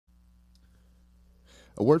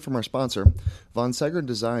A word from our sponsor. Von Segern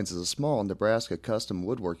Designs is a small Nebraska custom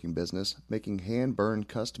woodworking business making hand-burned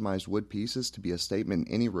customized wood pieces to be a statement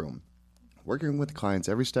in any room. Working with clients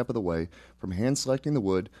every step of the way, from hand-selecting the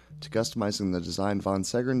wood to customizing the design, Von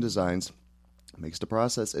Segern Designs makes the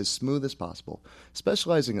process as smooth as possible,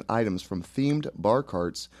 specializing in items from themed bar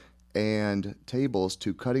carts and tables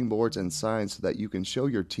to cutting boards and signs so that you can show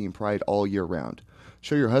your team pride all year round.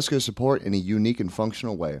 Show your Husker support in a unique and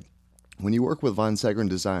functional way. When you work with Von Segern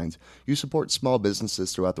Designs, you support small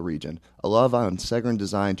businesses throughout the region. Allow Von Segern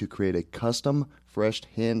Design to create a custom, fresh,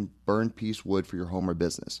 hand-burned piece wood for your home or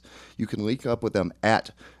business. You can link up with them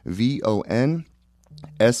at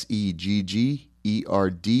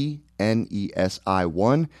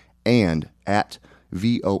VonSeggerNesi1 and at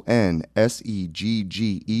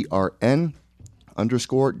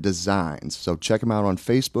VonSeggern_designs. So check them out on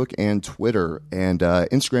Facebook and Twitter and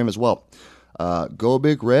Instagram as well. Go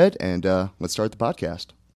Big Red, and let's start the podcast.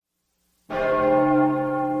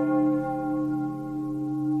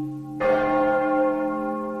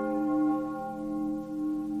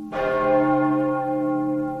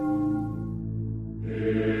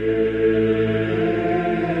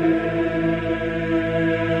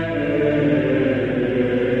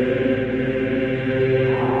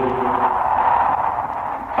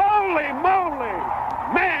 Holy moly!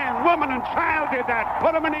 Man, woman, and child did that.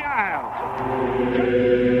 Put them in the aisles.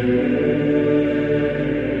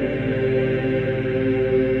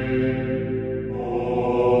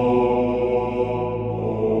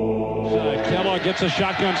 Kellogg gets a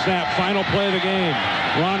shotgun snap. Final play of the game.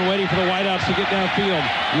 Ron waiting for the wideouts to get downfield.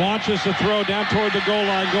 Launches the throw down toward the goal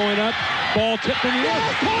line. Going up. Ball tipped in the air.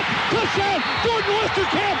 Caught. Touchdown. Jordan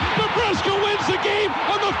Westerkamp. Nebraska wins the game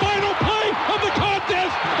on the final play of the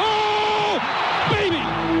contest. Oh, baby.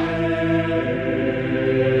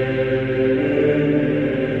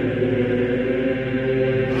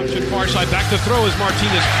 Far side, back to throw is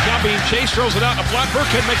Martinez. Now being chased, throws it out. A flat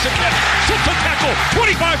Burkhead makes a catch. Sits a tackle.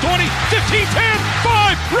 25-20, 15-10,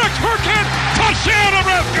 5. Rex Burkhead. Touchdown,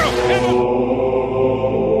 Nebraska.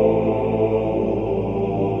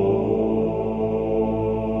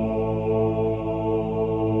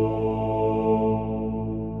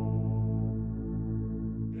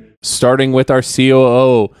 Starting with our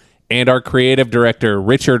COO and our creative director,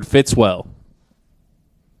 Richard Fitzwell.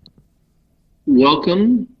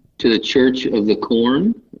 Welcome to the Church of the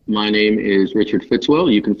Corn. My name is Richard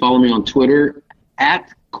Fitzwell. You can follow me on Twitter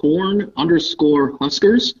at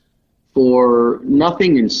 @corn_Huskers for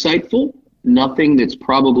nothing insightful, nothing that's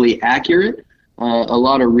probably accurate, a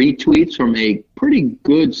lot of retweets from a pretty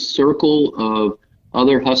good circle of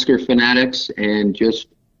other Husker fanatics, and just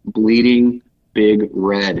bleeding big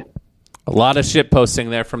red. A lot of shit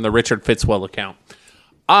posting there from the Richard Fitzwell account.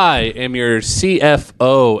 I am your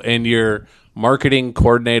CFO and your marketing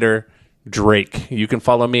coordinator, Drake. You can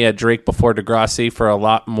follow me at Drake Before Degrassi for a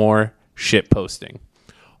lot more shit posting.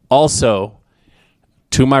 Also,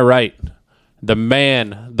 to my right, the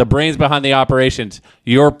man, the brains behind the operations,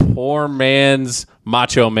 your poor man's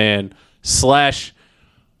Macho Man /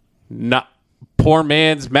 not poor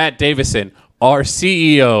man's Matt Davison, our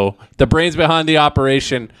CEO, the brains behind the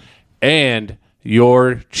operation, and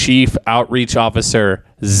your chief outreach officer,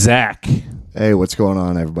 Zach. Hey, what's going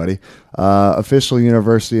on, everybody? Official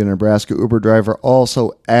University of Nebraska Uber driver,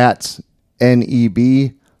 also at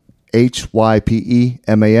NEBHYPEMAN,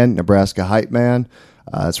 Nebraska Hype Man.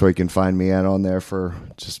 That's where you can find me at on there for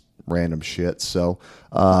just random shit. So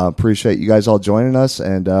appreciate you guys all joining us,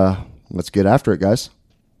 and let's get after it, guys.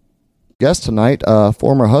 Guest tonight,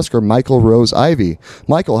 former Husker Michael Rose Ivy.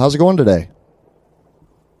 Michael, how's it going today?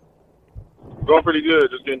 Going pretty good.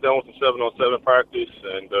 Just getting done with some 7-on-7 practice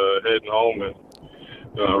and heading home and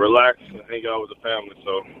relax and hang out with the family.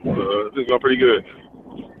 So it's going pretty good.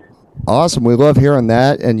 Awesome. We love hearing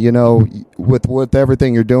that. And, you know, with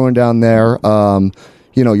everything you're doing down there,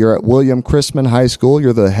 you know, you're at William Chrisman High School.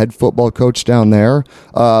 You're the head football coach down there.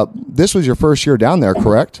 This was your first year down there,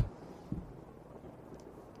 correct?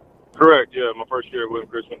 Correct. Yeah, my first year at William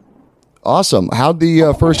Chrisman. Awesome. How'd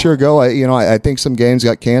the first year go? I think some games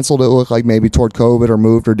got canceled. It looked like maybe toward COVID or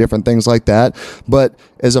moved or different things like that. But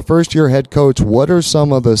as a first-year head coach, what are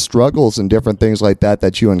some of the struggles and different things like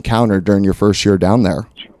that you encountered during your first year down there?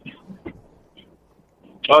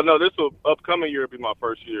 No, this upcoming year will be my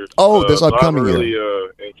first year. Oh, this upcoming year. I haven't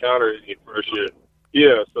really encountered it first year.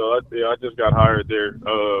 Yeah, so I just got hired there.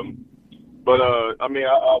 But I mean,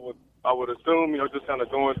 I would assume, just kind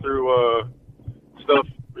of going through stuff,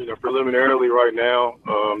 preliminarily right now.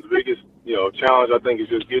 The biggest, challenge I think is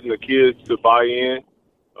just getting the kids to buy in.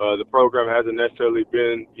 the program hasn't necessarily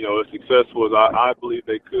been, as successful as I believe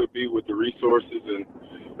they could be with the resources and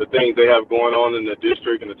the things they have going on in the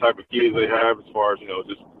district and the type of kids they have as far as,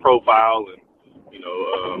 just profile and,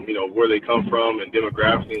 where they come from and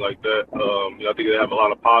demographics, things like that. I think they have a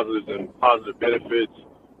lot of positives and positive benefits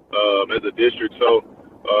as a district. So,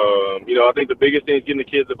 I think the biggest thing is getting the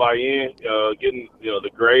kids to buy in, getting, the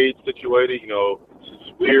grades situated.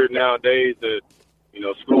 It's weird nowadays that,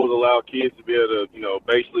 schools allow kids to be able to,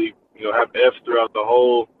 basically, have F's throughout the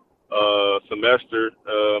whole semester,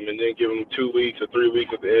 and then give them 2 weeks or 3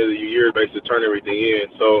 weeks at the end of the year basically to turn everything in.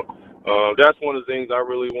 So that's one of the things I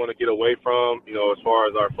really want to get away from, as far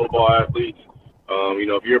as our football athletes.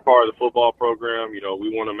 If you're a part of the football program, we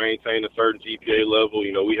want to maintain a certain GPA level.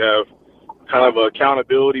 We have kind of an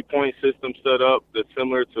accountability point system set up that's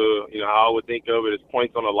similar to, how I would think of it as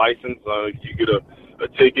points on a license. You get a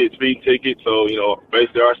ticket, speeding ticket. So,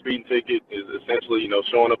 basically our speeding ticket is essentially,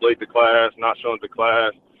 showing up late to class, not showing up to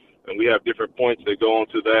class. And we have different points that go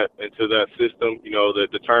into that system, that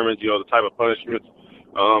determines, the type of punishments.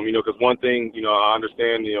 Because one thing, I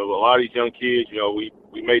understand, a lot of these young kids,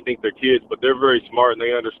 we may think they're kids, but they're very smart and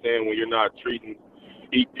they understand when you're not treating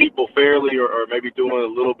people fairly or maybe doing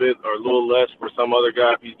a little bit or a little less for some other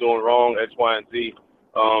guy if he's doing wrong, X, Y, and Z.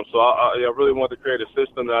 So I really want to create a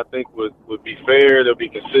system that I think would be fair, that'll be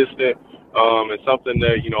consistent, and something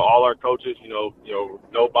that, all our coaches, no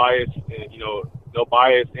bias, and, no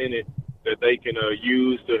bias in it that they can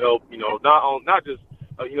use to help, not just,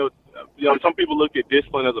 some people look at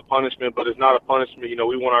discipline as a punishment, but it's not a punishment.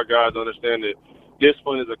 We want our guys to understand that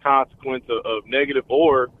discipline is a consequence of negative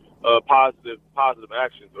or positive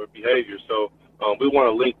actions or behavior. So we want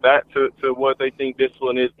to link that to what they think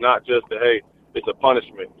discipline is, not just that, hey, it's a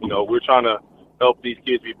punishment. We're trying to help these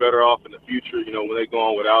kids be better off in the future, when they go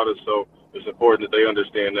on without us. So it's important that they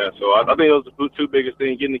understand that. So I think those are the two biggest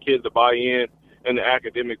things, getting the kids to buy in and the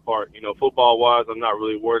academic part. Football-wise, I'm not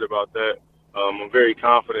really worried about that. I'm very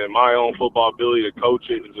confident in my own football ability to coach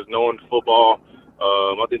it and just knowing football.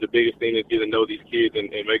 I think the biggest thing is getting to know these kids and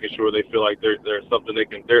making sure they feel like there's something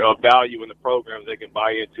they're of value in the program they can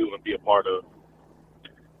buy into and be a part of.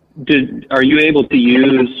 Are you able to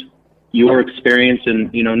use your experience and,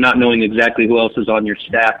 not knowing exactly who else is on your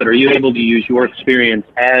staff, but are you able to use your experience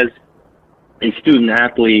as a student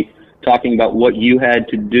athlete, talking about what you had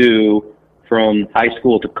to do from high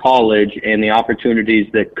school to college and the opportunities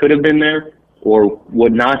that could have been there or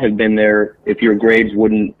would not have been there if your grades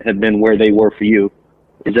wouldn't have been where they were for you?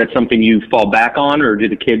 Is that something you fall back on, or do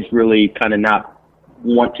the kids really kind of not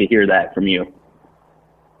want to hear that from you?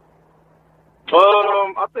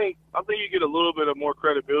 I think you get a little bit of more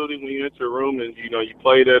credibility when you enter a room and, you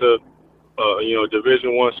played at a Division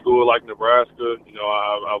I school like Nebraska.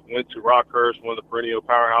 I went to Rockhurst, one of the perennial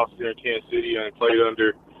powerhouses here in Kansas City, and played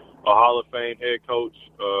under a Hall of Fame head coach,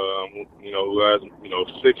 who has,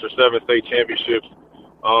 6 or 7 state championships.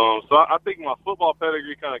 So I think my football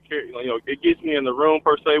pedigree kind of carries, it gets me in the room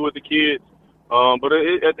per se with the kids. But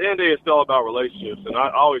at the end of the day, it's still about relationships. And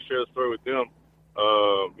I always share the story with them.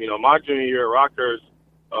 My junior year at Rockhurst,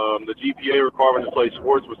 the GPA requirement to play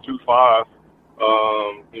sports was 2.5.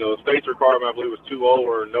 The state's requirement, I believe, was 2.0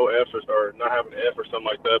 or no F's or not having an F or something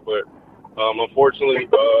like that. But unfortunately,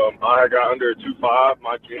 I got under a 2.5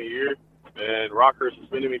 my junior year, and Rockhurst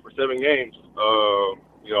suspended me for 7 games.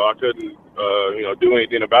 I couldn't, do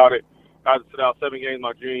anything about it. I had to sit out 7 games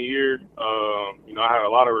my junior year. I had a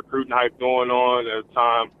lot of recruiting hype going on at the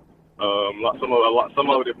time. Some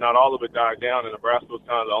of it, if not all of it, died down, and Nebraska was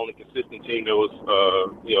kind of the only consistent team that was,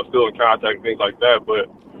 still in contact and things like that. But,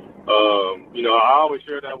 I always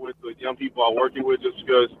share that with the young people I'm working with, just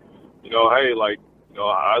because, hey, like, it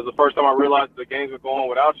was the first time I realized the games were going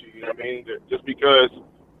without you. You know what I mean? Just because,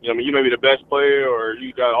 you may be the best player or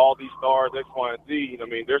you got all these stars, X, Y, and Z.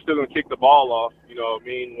 They're still gonna kick the ball off.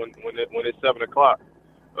 When it's 7 o'clock.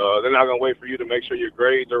 They're not gonna wait for you to make sure your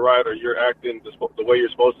grades are right or you're acting the way you're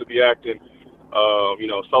supposed to be acting.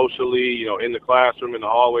 Socially, in the classroom, in the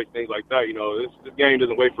hallways, things like that. This game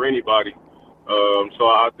doesn't wait for anybody. So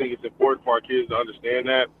I think it's important for our kids to understand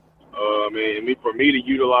that. And for me to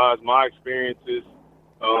utilize my experiences,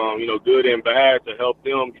 good and bad, to help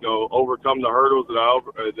them, overcome the hurdles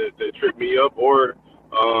that trip me up, or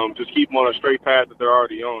just keep them on a straight path that they're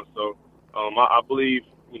already on. So I believe,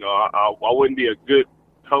 I wouldn't be a good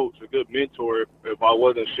coach, a good mentor if I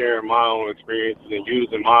wasn't sharing my own experiences and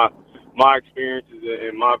using my experiences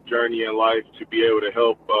and my journey in life to be able to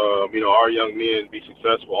help, our young men be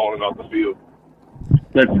successful on and off the field.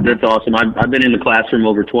 That's awesome. I've been in the classroom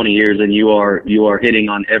over 20 years, and you are hitting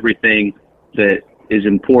on everything that is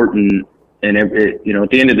important and at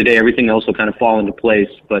the end of the day, everything else will kind of fall into place.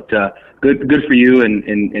 But good for you,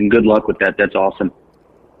 and good luck with that. That's awesome.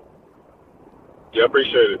 Yeah, I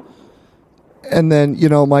appreciate it. And then,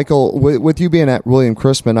 Michael, with you being at William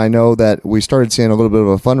Chrisman, I know that we started seeing a little bit of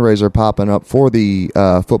a fundraiser popping up for the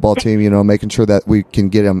football team, making sure that we can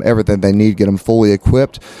get them everything they need, get them fully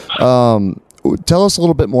equipped. Tell us a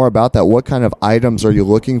little bit more about that. What kind of items are you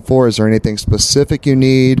looking for? Is there anything specific you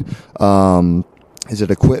need? Is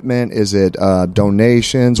it equipment? Is it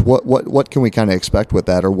donations? What can we kind of expect with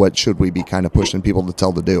that, or what should we be kind of pushing people to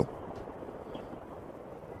tell to do?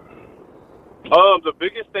 The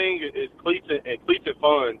biggest thing is cleats and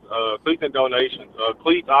funds, cleats and donations.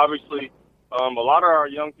 Cleats, obviously, a lot of our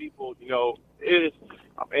young people,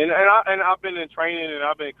 and I've been in training and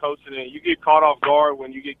I've been coaching, and you get caught off guard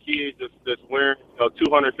when you get kids that's wearing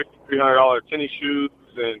 $250, $300 tennis shoes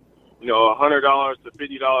and $100 to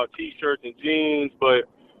 $50 t-shirts and jeans, but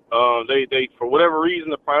they for whatever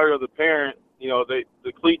reason the priority of the parent,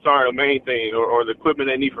 the cleats aren't the main thing, or the equipment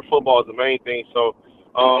they need for football is the main thing. So.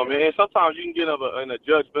 And sometimes you can get in a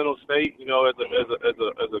judgmental state,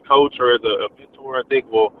 as a coach or as a mentor. I think,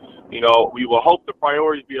 we will hope the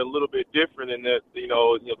priorities be a little bit different, and that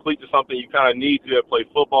cleats is something you kind of need to play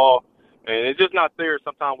football, and it's just not there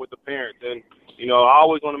sometimes with the parents. And I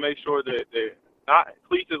always want to make sure that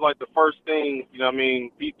cleats is like the first thing.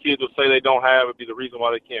 These kids will say they don't have, it'd be the reason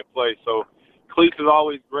why they can't play. So cleats is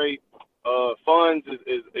always great. Funds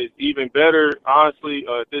is even better, honestly.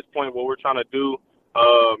 At this point, what we're trying to do.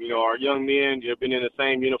 Our young men have been in the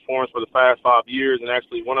same uniforms for the past 5 years, and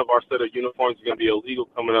actually one of our set of uniforms is going to be illegal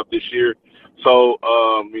coming up this year. So,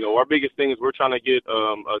 our biggest thing is we're trying to get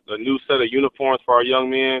a new set of uniforms for our young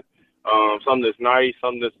men, something that's nice,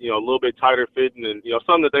 something that's, a little bit tighter fitting, and,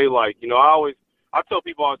 something that they like. I tell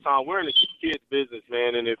people all the time, we're in the kids' business,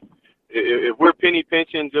 man, and if we're penny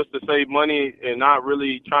pinching just to save money and not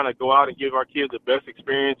really trying to go out and give our kids the best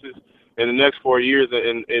experiences in the next 4 years,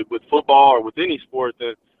 and with football or with any sport,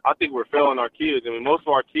 then I think we're failing our kids. Most of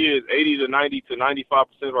our kids, 80 to 90 to 95%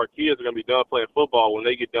 of our kids are going to be done playing football when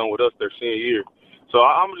they get done with us their senior year. So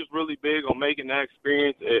I'm just really big on making that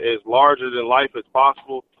experience as larger than life as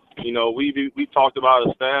possible. We've talked about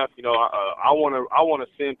a staff. I want to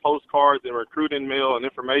send postcards and recruiting mail and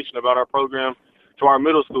information about our program to our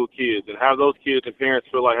middle school kids, and have those kids and parents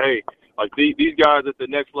feel like, hey, like these guys at the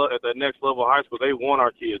next level of high school, they want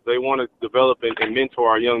our kids. They want to develop and mentor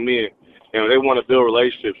our young men. They want to build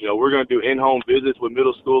relationships. We're going to do in-home visits with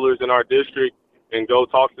middle schoolers in our district and go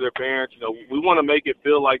talk to their parents. We want to make it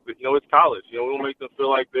feel like it's college. We want to make them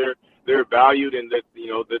feel like they're valued, and that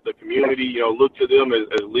that the community look to them as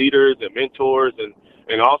leaders and mentors,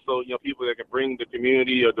 and also people that can bring the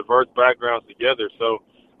community of diverse backgrounds together. So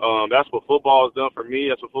that's what football has done for me.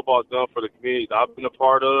 That's what football has done for the communities I've been a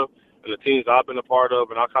part of and the teams I've been a part of,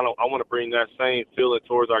 and I want to bring that same feeling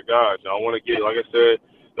towards our guys. I want to get, like I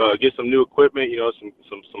said, get some new equipment.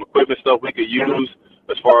 Some equipment stuff we could use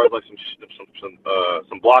as far as like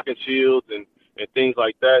some blocking shields and things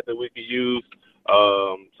like that we could use.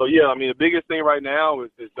 So yeah, the biggest thing right now is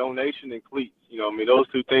donation and cleats. Those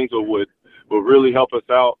two things will really help us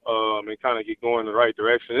out and kind of get going in the right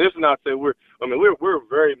direction. And this is not to say we're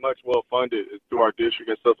very much well funded through our district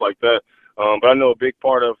and stuff like that. But I know a big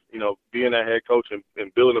part of, being a head coach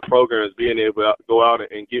and building a program is being able to go out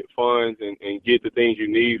and get funds and get the things you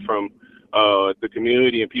need from the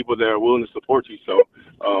community and people that are willing to support you. So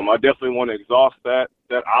I definitely want to exhaust that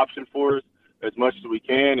option for us as much as we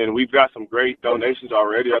can. And we've got some great donations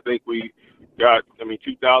already. I think we got,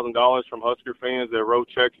 $2,000 from Husker fans that wrote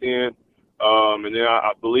checks in. And then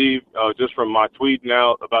I believe just from my tweeting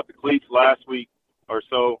out about the cleats last week or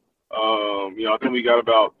so, I think we got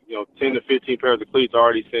about 10 to 15 pairs of cleats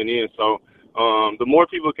already sent in. So the more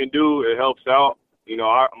people can do, it helps out.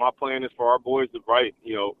 My plan is for our boys to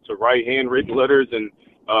write handwritten letters and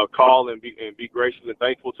call and be gracious and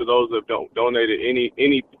thankful to those that have donated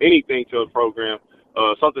anything to the program.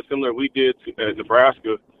 Something similar we did at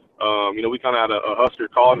Nebraska. We kind of had a Husker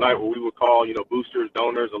call night where we would call boosters,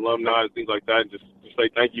 donors, alumni, and things like that, and just say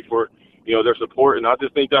thank you for their support. And I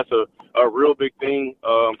just think that's a real big thing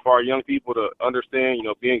for our young people to understand,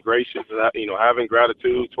 being gracious and, having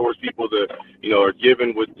gratitude towards people that, are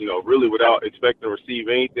given with, really without expecting to receive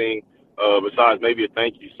anything besides maybe a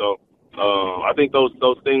thank you. So I think those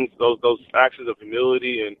things, those actions of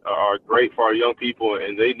humility and are great for our young people,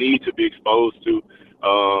 and they need to be exposed to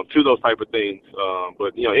those type of things.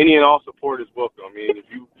 But, any and all support is welcome. If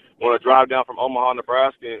you want to drive down from Omaha,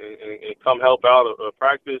 Nebraska and come help out a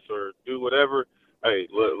practice or do whatever, hey,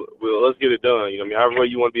 let's get it done. However way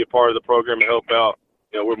you want to be a part of the program and help out,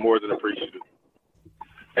 we're more than appreciative.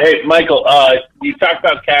 Hey, Michael, you talked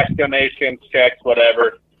about cash donations, checks,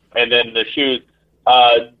 whatever, and then the shoes.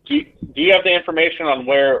 Do you have the information on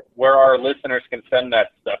where our listeners can send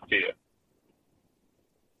that stuff to you?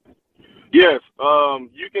 Yes,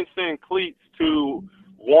 you can send cleats to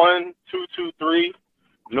 1223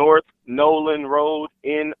 North Noland Road,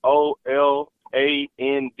 Noland,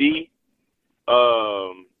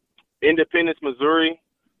 Independence, Missouri,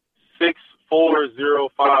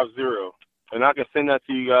 64050. And I can send that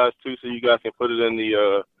to you guys too, so you guys can put it in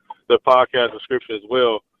the podcast description as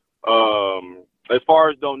well. As far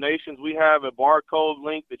as donations, we have a barcode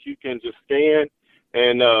link that you can just scan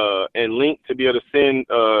and link to be able to send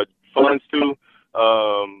funds to.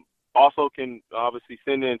 Also can obviously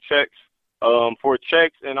send in checks. For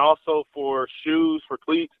checks and also for shoes, for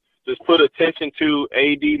cleats, just put attention to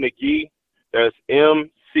A.D. McGee. That's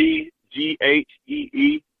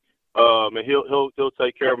MCGHEE. And he'll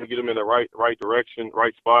take care of them and get them in the right direction,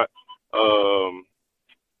 right spot.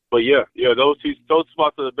 But yeah, those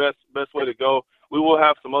spots are the best way to go. We will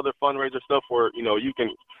have some other fundraiser stuff where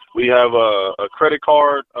we have a credit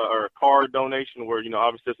card or a card donation where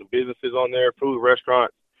obviously there's some businesses on there, food,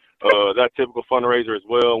 restaurants. That typical fundraiser as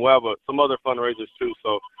well. We'll have some other fundraisers too.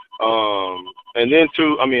 So, and then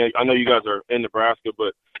too, I mean, I know you guys are in Nebraska,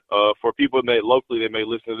 but for people that locally that may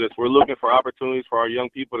listen to this, we're looking for opportunities for our young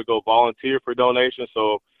people to go volunteer for donations.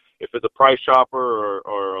 So, if it's a Price Chopper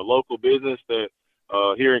or a local business that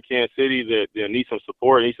here in Kansas City that needs some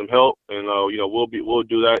support, needs some help, and we'll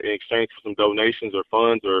do that in exchange for some donations or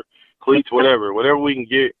funds or cleats, whatever we can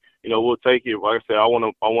get. We'll take it. Like I said, I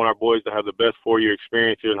want our boys to have the best 4-year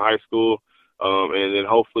experience here in high school, and then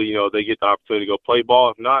hopefully, they get the opportunity to go play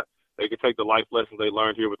ball. If not, they can take the life lessons they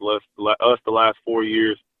learned here with us the last 4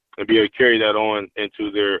 years and be able to carry that on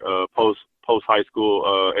into their post high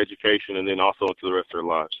school education, and then also into the rest of their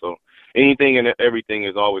lives. So anything and everything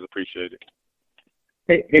is always appreciated.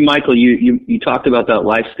 Hey, Michael, you talked about that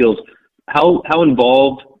life skills. How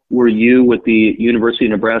involved were you with the University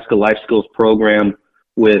of Nebraska Life Skills program?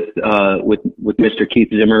 With Mr. Keith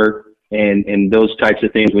Zimmer and those types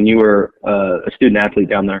of things when you were a student athlete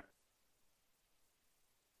down there?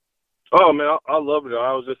 Oh man, I love it.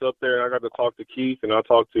 I was just up there and I got to talk to Keith, and I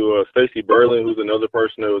talked to Stacy Berlin, who's another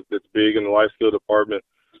person that's big in the life skill department.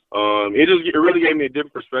 It really gave me a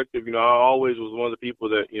different perspective. I always was one of the people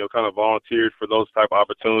that kind of volunteered for those type of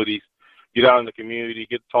opportunities. Get out in the community,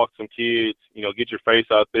 get to talk to some kids, get your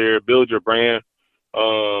face out there, build your brand.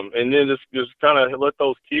 And then just kind of let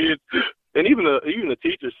those kids and even the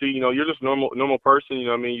teachers see, you're just normal person.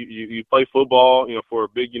 You play football, for a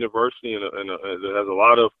big university and that has a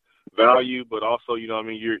lot of value, but also,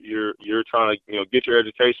 you're trying to, get your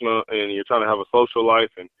education and you're trying to have a social life,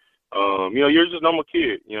 and you're just a normal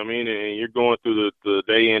kid, and you're going through the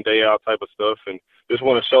day in, day out type of stuff, and just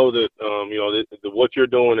want to show that, that what you're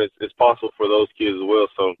doing is possible for those kids as well.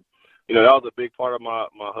 So, that was a big part of my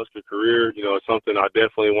Husker career. It's something I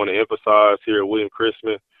definitely want to emphasize here at William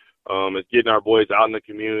Chrisman. Is getting our boys out in the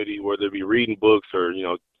community, whether it be reading books or,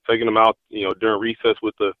 taking them out, during recess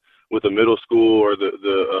with the middle school or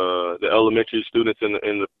the elementary students in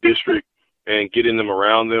the district, and getting them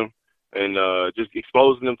around them and just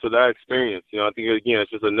exposing them to that experience. I think, again,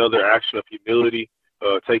 it's just another action of humility,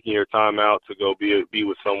 taking your time out to go be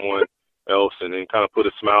with someone else and then kind of put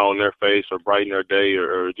a smile on their face or brighten their day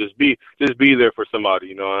or just be there for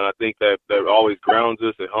somebody, and I think that always grounds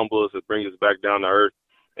us, it humbles us, it brings us back down to earth.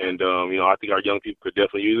 And, I think our young people could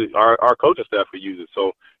definitely use it. Our coaching staff could use it.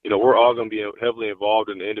 So, we're all going to be heavily involved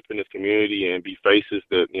in the Independence community and be faces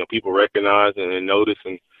that, people recognize and notice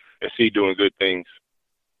and see doing good things.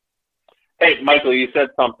 Hey, Michael, you said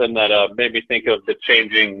something that made me think of the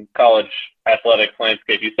changing college athletics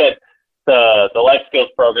landscape. You said the life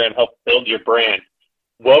skills program helps build your brand.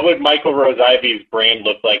 What would Michael Rose-Ivy's brand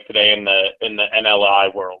look like today in the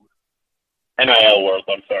NIL world? I'm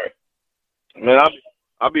sorry. Man,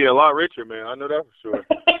 I'll be a lot richer, man. I know that for sure.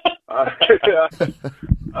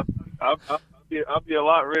 I'll be a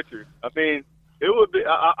lot richer. I mean, it would be.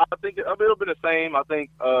 I think it'll be the same. I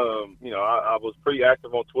think. I was pretty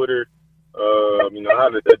active on Twitter. I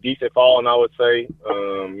had a decent following, I would say.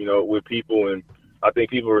 With people, and I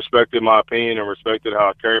think people respected my opinion and respected how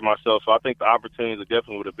I carried myself. So I think the opportunities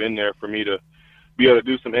definitely would have been there for me to be able to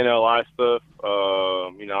do some NLI stuff.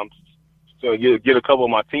 I'm so get a couple of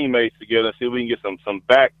my teammates together and see if we can get some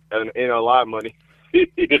back NLI money.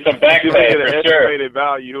 Get some back pay for sure. Estimated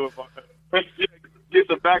value. Get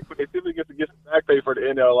some back pay. See if we can get some back pay for the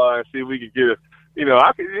NLI and see if we can get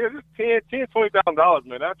I could just $20,000,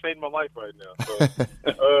 man. That changed my life right now.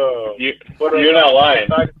 So, you're not lying.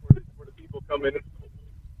 Excited for the people coming in.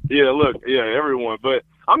 Yeah, look, everyone. But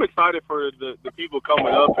I'm excited for the people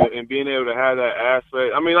coming up and being able to have that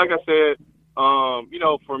aspect. I mean, like I said, you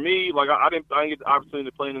know, for me, like I didn't get the opportunity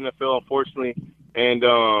to play in the NFL, unfortunately. And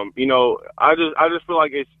you know, I just feel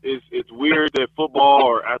like it's weird that football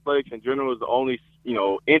or athletics in general is the only, you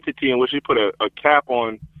know, entity in which you put a cap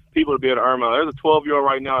on people to be able to earn money. There's a 12-year-old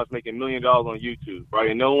right now that's making $1 million on YouTube, right?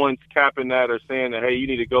 And no one's capping that or saying that, hey, you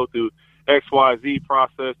need to go through XYZ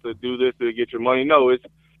process to do this to get your money. No,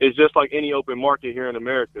 it's just like any open market here in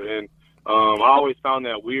America. And I always found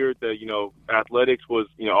that weird that, you know, athletics was,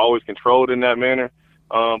 you know, always controlled in that manner.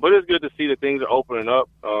 But it's good to see that things are opening up.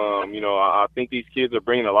 You know, I think these kids are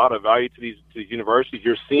bringing a lot of value to these universities.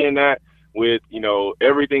 You're seeing that with, you know,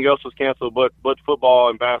 everything else was canceled but football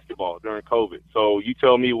and basketball during COVID. So you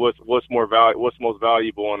tell me what's most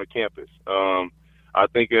valuable on the campus. I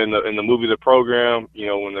think in the movie The Program, you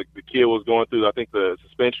know, when the kid was going through, I think the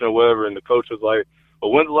suspension or whatever, and the coach was like,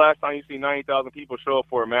 well, when's the last time you see 90,000 people show up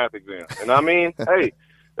for a math exam? And I mean, hey,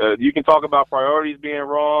 you can talk about priorities being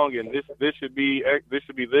wrong, and this should be this,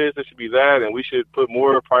 should be that, and we should put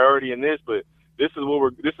more priority in this, but this is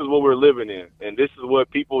what we're living in, and this is what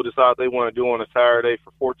people decide they want to do on a Saturday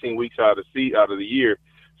for 14 weeks out of the year.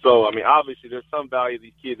 So, I mean, obviously, there's some value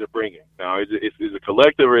these kids are bringing. Now, is it a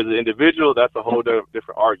collective or is it individual? That's a whole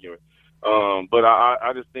different argument. But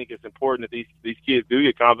I just think it's important that these kids do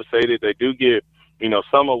get compensated. They do get, you know,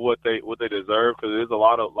 some of what they deserve, because there's a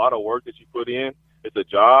lot of work that you put in. It's a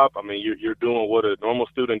job. I mean, you're doing what a normal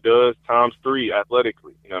student does times 3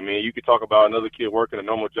 athletically. You know what I mean? You could talk about another kid working a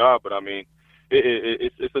normal job, but I mean,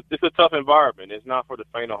 it's a tough environment. It's not for the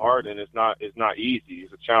faint of heart, and it's not easy.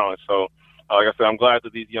 It's a challenge. So, like I said, I'm glad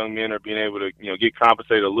that these young men are being able to, you know, get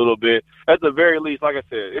compensated a little bit. At the very least, like I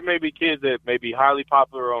said, it may be kids that may be highly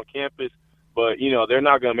popular on campus, but, you know, they're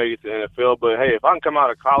not going to make it to the NFL. But, hey, if I can come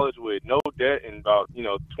out of college with no debt and about, you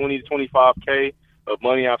know, 20 to 25K of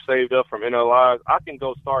money I've saved up from NLIs, I can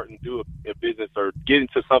go start and do a business or get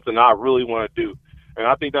into something I really want to do. And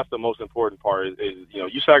I think that's the most important part is, you know,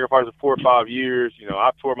 you sacrifice for 4 or 5 years. You know,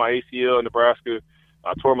 I tore my ACL in Nebraska.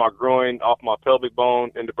 I tore my groin off my pelvic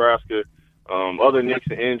bone in Nebraska. Other nicks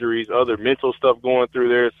and injuries, other mental stuff going through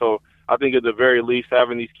there. So I think at the very least,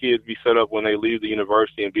 having these kids be set up when they leave the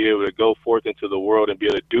university and be able to go forth into the world and be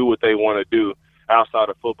able to do what they want to do outside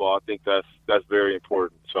of football, I think that's very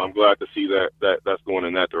important. So I'm glad to see that's going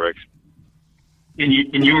in that direction. In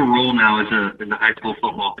your role now as a high school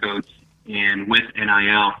football coach and with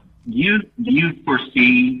NIL, do you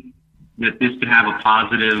foresee that this could have a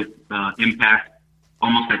positive impact,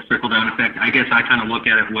 almost that trickle-down effect? I guess I kind of look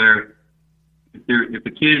at it where if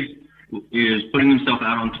a kid is putting himself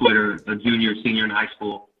out on Twitter, a junior, senior in high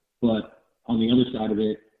school, but on the other side of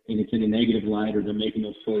it, and it's in a negative light, or they're making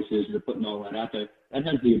those choices, they're putting all that out there, that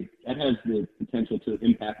has the potential to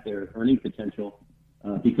impact their earning potential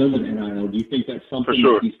because of NIL. Do you think that's something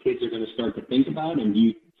that these kids are going to start to think about, and do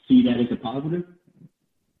you see that as a positive?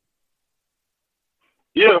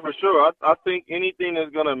 Yeah, for sure. I think anything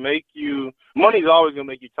that's going to make you – money's always going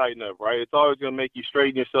to make you tighten up, right? It's always going to make you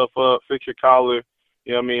straighten yourself up, fix your collar.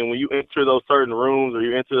 You know what I mean? When you enter those certain rooms or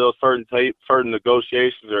you enter those certain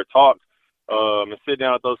negotiations or talks and sit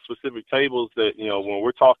down at those specific tables that, you know, when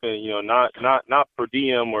we're talking, you know, not per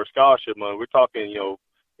diem or scholarship money, we're talking, you know,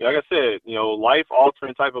 like I said, you know,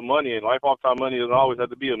 life-altering type of money, and life-altering money doesn't always have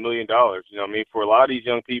to be $1 million. You know what I mean? For a lot of these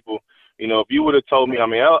young people, you know, if you would have told me – I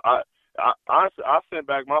mean, I sent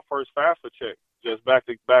back my first FAFSA check just back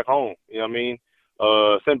home. You know what I mean?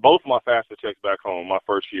 Sent both my FAFSA checks back home my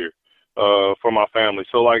first year for my family.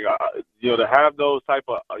 So, like, you know, to have those type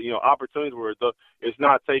of, you know, opportunities where it's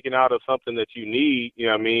not taken out of something that you need, you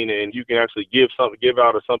know what I mean, and you can actually give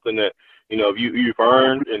out of something that, you know, you've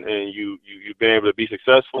earned and you've been able to be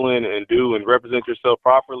successful in and do and represent yourself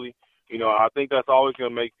properly. You know, I think that's always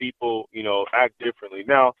going to make people, you know, act differently.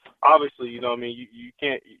 Now, obviously, you know what I mean, you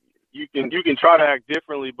can't – you can try to act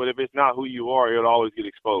differently, but if it's not who you are, it'll always get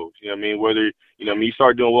exposed. You know what I mean? Whether, you know, you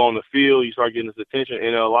start doing well on the field, you start getting this attention,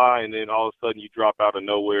 NLI, and then all of a sudden you drop out of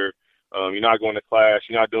nowhere. You're not going to class.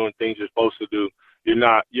 You're not doing things you're supposed to do. You're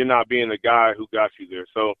not being the guy who got you there.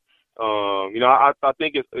 So, you know, I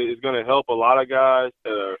think it's going to help a lot of guys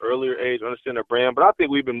at an earlier age understand their brand. But I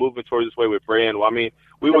think we've been moving towards this way with brand. I mean,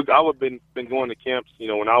 I would been going to camps, you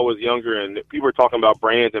know, when I was younger, and people were talking about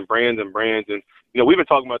brands, and you know, we've been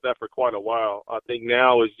talking about that for quite a while. I think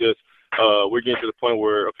now it's just we're getting to the point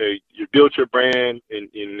where, okay, you built your brand,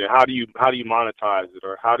 and how do you monetize it,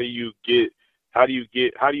 or how do you get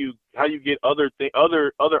other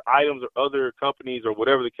items or other companies or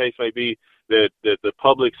whatever the case may be that the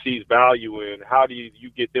public sees value in? How do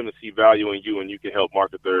you get them to see value in you, and you can help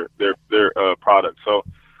market their product? So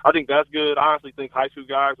I think that's good. I honestly think high school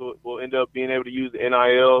guys will end up being able to use the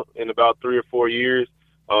NIL in about 3 or 4 years.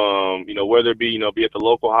 Whether it be, be at the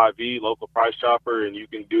local Hy-Vee, local Price Chopper, and you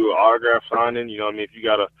can do an autograph signing. If you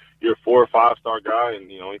you're a 4 or 5 star guy, and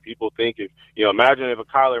if people think imagine if a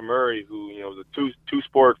Kyler Murray, who is a two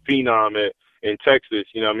sport phenom in Texas,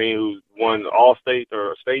 who's won all state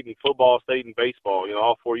or state in football, state in baseball,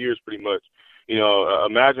 all 4 years pretty much.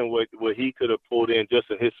 Imagine what he could have pulled in just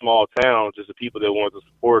in his small town, just the people that wanted to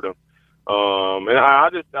support him. And I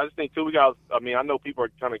just think too, I know people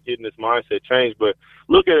are kind of getting this mindset change, but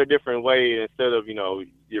look at it a different way instead of,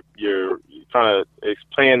 you're trying to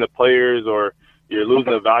playing the players or you're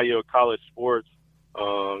losing the value of college sports.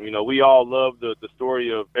 We all love the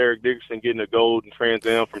story of Eric Dickerson getting a gold in Trans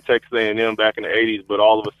Am from Texas A&M back in the 80s, but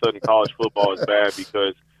all of a sudden college football is bad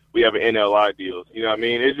because we have an NLI deals.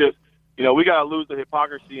 It's just, we got to lose the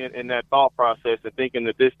hypocrisy in that thought process and thinking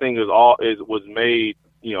that this thing was made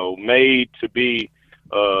to be,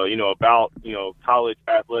 about, college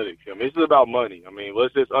athletics. This is about money.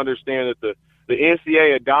 Let's just understand that the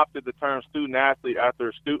NCAA adopted the term student athlete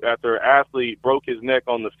after an athlete broke his neck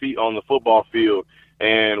on the football field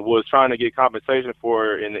and was trying to get compensation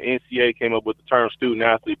for it. And the NCAA came up with the term student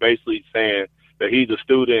athlete, basically saying that he's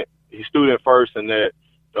student first, and that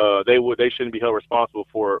they shouldn't be held responsible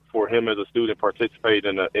for him as a student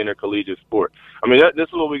participating in an intercollegiate sport. This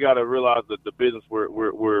is what we got to realize, that the business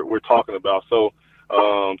we're talking about. So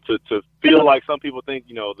to feel like some people think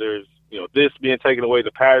there's this being taken away,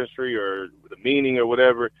 the pageantry or the meaning or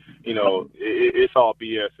whatever, it's all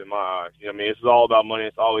BS in my eyes. This is all about money.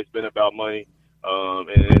 It's always been about money. And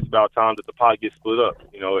it's about time that the pot gets split up,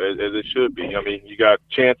 as it should be. You got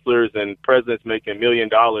chancellors and presidents making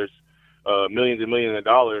millions and millions of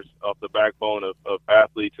dollars off the backbone of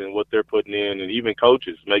athletes and what they're putting in, and even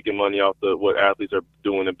coaches making money off what athletes are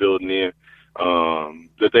doing and building in,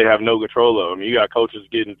 that they have no control of. You got coaches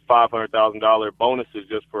getting $500,000 bonuses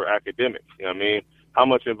just for academics. How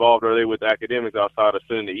much involved are they with academics outside of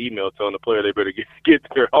sending the email telling the player they better get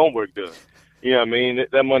their homework done?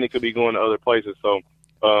 That money could be going to other places. So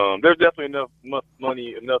there's definitely enough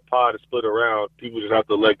money, enough pie to split around. People just have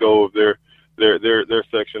to let go of their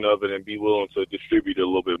section of it and be willing to distribute it a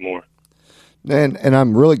little bit more. And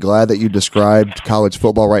I'm really glad that you described college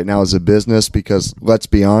football right now as a business, because let's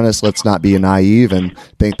be honest, let's not be naive and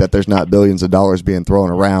think that there's not billions of dollars being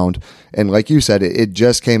thrown around. And like you said, it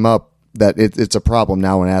just came up that it's a problem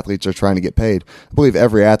now when athletes are trying to get paid. I believe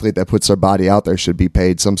every athlete that puts their body out there should be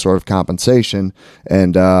paid some sort of compensation.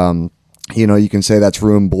 And, you can say that's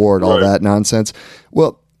room, board, all that nonsense.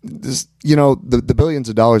 Well, the billions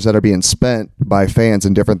of dollars that are being spent by fans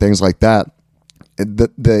and different things like that,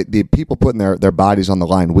 the people putting their bodies on the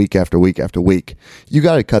line week after week after week, you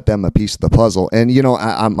got to cut them a piece of the puzzle. And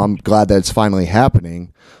I'm glad that it's finally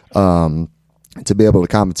happening, to be able to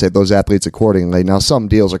compensate those athletes accordingly. Now, some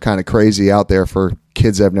deals are kind of crazy out there for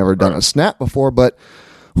kids that have never done a snap before, but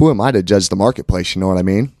who am I to judge the marketplace? You know what I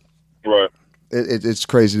mean? Right. It's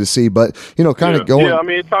crazy to see, but kind of going. Yeah,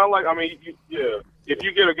 it's kind of like if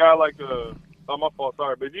you get a guy like my fault,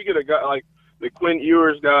 sorry, but if you get a guy like the Quinn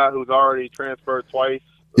Ewers guy who's already transferred twice.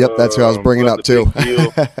 Yep, that's who I was bringing up too.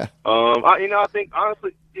 I think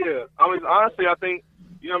honestly, I think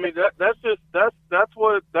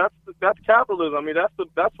that's capitalism.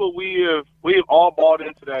 That's what we have all bought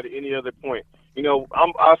into that at any other point.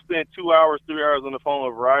 I spent 2 hours, 3 hours on the phone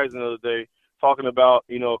with Verizon the other day talking about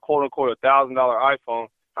quote unquote $1,000 iPhone.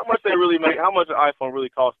 How much they really make? How much an iPhone really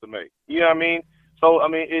costs to make? You know what I mean? So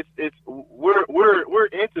we're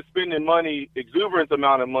into spending money, exuberant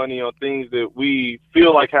amount of money on things that we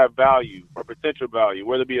feel like have value or potential value,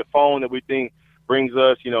 whether it be a phone that we think brings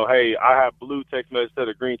us, hey, I have blue text message instead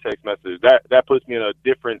of green text message. That puts me in a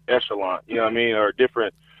different echelon, or a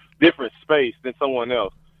different space than someone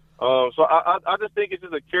else. So I just think it's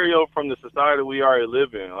just a carryover from the society we already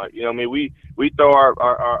live in. We throw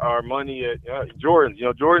our money at Jordans.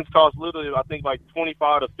 Jordans cost literally, I think, like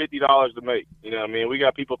 $25 to $50 to make. We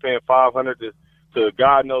got people paying $500 to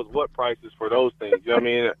God knows what prices for those things.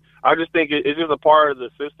 I just think it's just a part of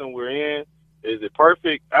the system we're in. Is it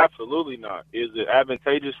perfect? Absolutely not. Is it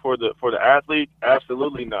advantageous for the athlete?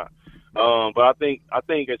 Absolutely not. But I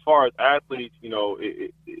think as far as athletes,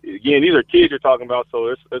 again, these are kids you're talking about. So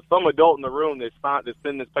there's some adult in the room that's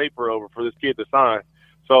sending this paper over for this kid to sign.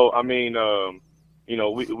 So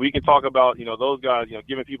we can talk about those guys,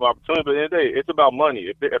 giving people opportunity. But at the end of the day, it's about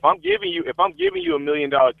money. If I'm giving you $1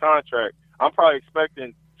 million contract, I'm probably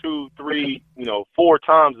expecting 2, 3, 4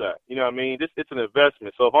 times that. It's an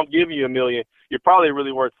investment. So if I'm giving you $1 million, you're probably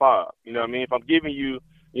really worth $5. If I'm giving you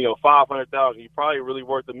 $500,000, you're probably really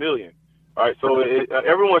worth $1 million. All right, so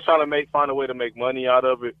everyone's trying to find a way to make money out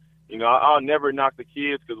of it. You know, I'll never knock the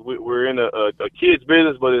kids because we're in a kids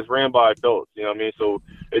business, but it's ran by adults. You know what I mean? So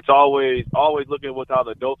it's always looking at how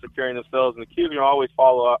the adults are carrying themselves, and the kids are always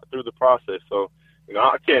follow out through the process. So, you know,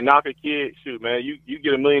 I can't knock a kid. Shoot, man, you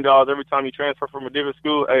get $1 million every time you transfer from a different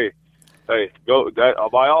school. Hey, go that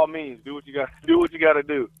by all means, do what you got to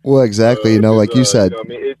do. Well, exactly. Like you said, you know, I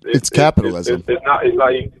mean, it's capitalism. It's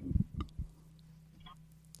not.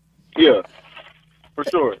 Yeah, for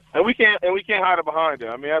sure. And we can't hide it behind it.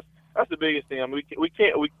 I mean, that's the biggest thing. I mean, we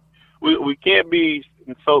can't be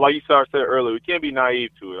so, like you said earlier, we can't be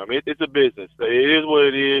naive to it. I mean, it's a business. It is what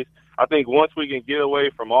it is. I think once we can get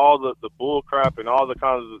away from all the bull crap and all the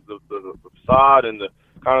kind of the facade and the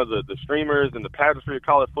kind of the streamers and the pageantry of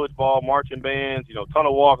college football, marching bands, you know, ton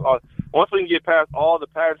of walks. Once we can get past all the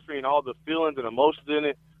pageantry and all the feelings and emotions in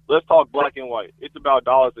it, let's talk black and white. It's about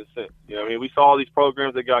dollars and cents. You know what I mean? We saw all these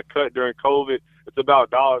programs that got cut during COVID. It's about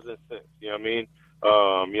dollars and cents. You know what I mean?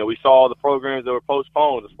 You know, we saw the programs that were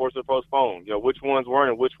postponed, the sports that were postponed, you know, which ones weren't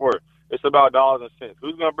and which were. It's about dollars and cents.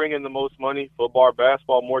 Who's going to bring in the most money? Football or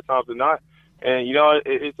basketball more times than not. And, you know,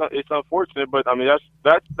 it's unfortunate, but, I mean,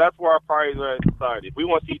 that's where our priorities are in society. If we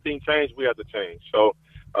want to see things change, we have to change. So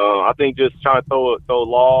I think just trying to throw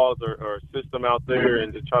laws or a system out there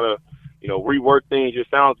and to try to, you know, rework things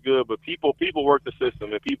just sounds good, but people work the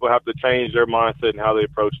system, and people have to change their mindset and how they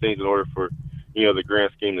approach things in order for, you know, the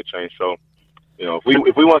grand scheme to change. So, you know,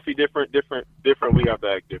 if we want to see different, we have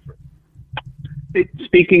to act different.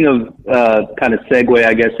 Speaking of kind of segue,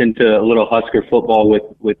 I guess, into a little Husker football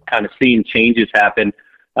with kind of seeing changes happen.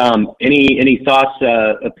 Any thoughts,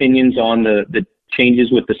 opinions on the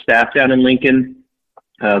changes with the staff down in Lincoln?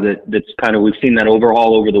 That's kind of, we've seen that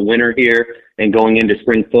overhaul over the winter here and going into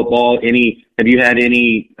spring football. Have you had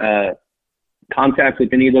any contact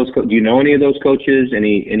with any of those? Do you know any of those coaches?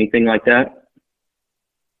 Anything like that?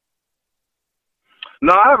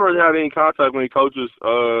 No, I haven't really had any contact with any coaches.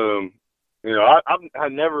 You know,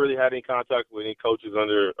 I've never really had any contact with any coaches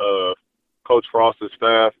under Coach Frost's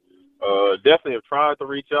staff. Definitely have tried to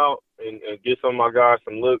reach out and get some of my guys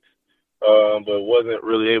some looks, but wasn't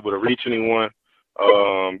really able to reach anyone.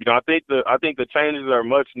 You know, I think the changes are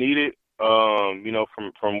much needed. You know,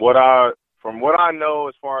 from what I know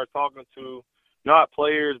as far as talking to not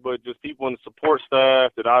players, but just people in the support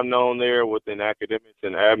staff that I've known there within academics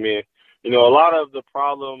and admin. You know, a lot of the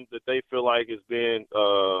problem that they feel like has been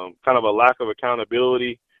kind of a lack of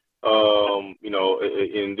accountability, you know,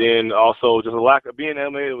 and then also just a lack of being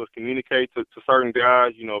able to communicate to certain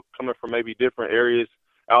guys, you know, coming from maybe different areas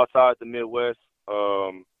outside the Midwest.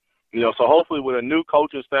 You know, so hopefully with a new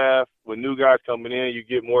coaching staff, with new guys coming in, you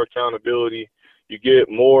get more accountability. You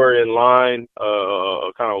get more in line,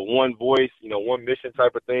 kind of one voice, you know, one mission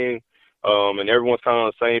type of thing, and everyone's kind of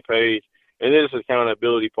on the same page. And then it's the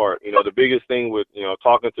accountability part. You know, the biggest thing with, you know,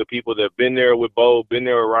 talking to people that have been there with Bo, been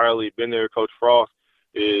there with Riley, been there with Coach Frost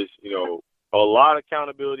is, you know, a lot of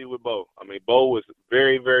accountability with Bo. I mean, Bo was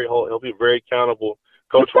very, he'll be very accountable.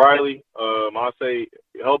 Coach Riley, I'll say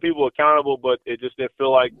held people accountable, but it just didn't feel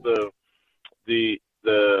like it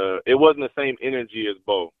wasn't the same energy as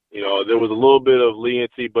Bo. You know, there was a little bit of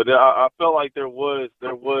leniency, but I felt like there was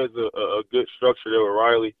a good structure there with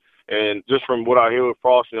Riley. And just from what I hear with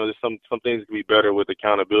Frost, you know, there's some things can be better with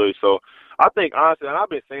accountability. So I think honestly, and I've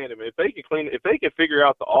been saying it, man, if they can figure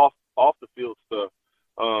out the off the field stuff,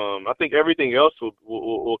 I think everything else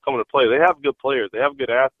will come into play. They have good players, they have good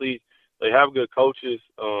athletes, they have good coaches.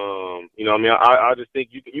 You know, I mean, I just think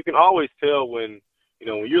you can always tell when, you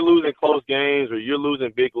know, when you're losing close games or you're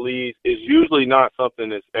losing big leads, it's usually not something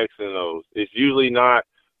that's X and O's. It's usually not.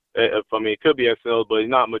 I mean, it could be X and O's, but it's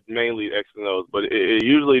not mainly X and O's. But it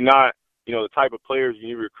usually not, you know, the type of players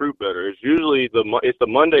you recruit better. It's usually it's the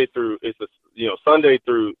Monday through, it's the, you know, Sunday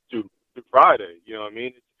through Friday. You know what I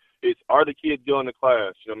mean? It's are the kids going to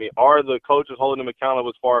class? You know what I mean? Are the coaches holding them accountable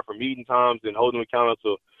as far for meeting times and holding them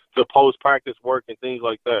accountable to post practice work and things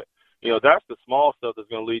like that? You know, that's the small stuff that's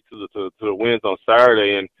going to lead to the wins on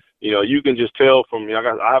Saturday. And you know, you can just tell from, you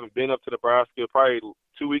know, I haven't been up to Nebraska probably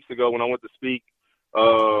 2 weeks ago when I went to speak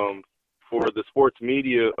for the sports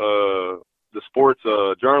media, the sports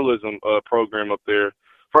journalism program up there.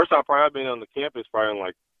 First time I've been on the campus probably in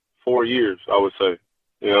like 4 years, I would say.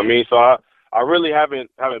 You know what I mean? So I really haven't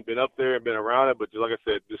been up there and been around it, but just like I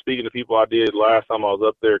said, just speaking to people I did last time I was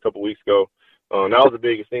up there a couple weeks ago, that was the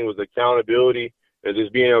biggest thing, was accountability and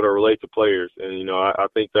just being able to relate to players. And, you know, I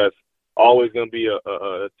think that's always going to be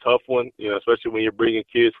a tough one, you know, especially when you're bringing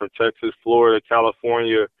kids from Texas, Florida,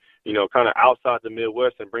 California, you know, kind of outside the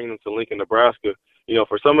Midwest and bringing them to Lincoln, Nebraska. You know,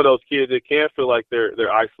 for some of those kids, it can feel like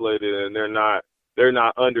they're isolated and they're not, they're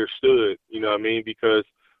not understood. You know what I mean? Because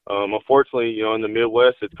unfortunately, you know, in the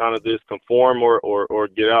Midwest, it's kind of this conform or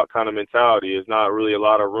get out kind of mentality. It's not really a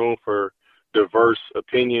lot of room for diverse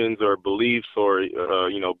opinions or beliefs or,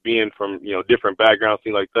 you know, being from, you know, different backgrounds,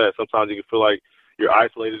 things like that. Sometimes you can feel like you're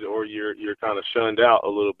isolated or you're kind of shunned out a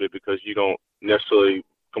little bit because you don't necessarily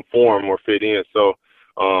conform or fit in. So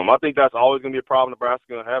I think that's always going to be a problem Nebraska's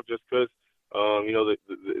going to have, just because, you know,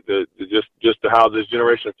 just how this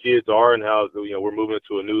generation of kids are and how, you know, we're moving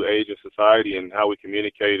into a new age in society and how we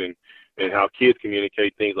communicate and how kids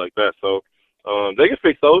communicate, things like that. So they can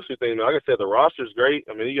fix those two things. Like I said, the roster's great.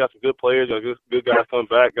 I mean, you got some good players, you know, good guys coming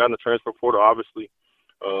back, got in the transfer portal, obviously.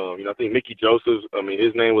 You know, I think Mickey Josephs, I mean,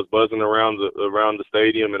 his name was buzzing around the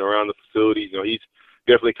stadium and around the facilities. You know, he's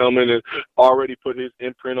definitely coming and already put his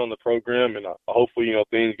imprint on the program, and hopefully, you know,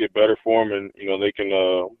 things get better for him, and, you know, they can,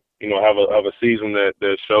 you know, have a season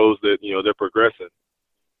that shows that, you know, they're progressing.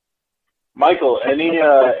 Michael, any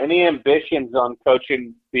ambitions on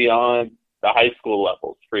coaching beyond the high school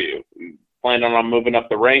levels for you? Planning on moving up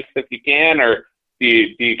the ranks if you can, or do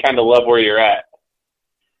you kind of love where you're at?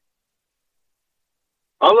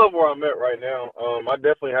 I love where I'm at right now. I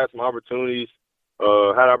definitely had some opportunities.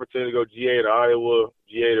 Had an opportunity to go GA to Iowa,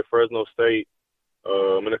 GA to Fresno State,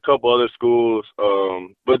 and a couple other schools.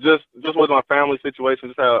 But just with my family situation,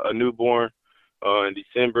 just had a newborn in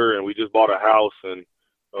December, and we just bought a house. And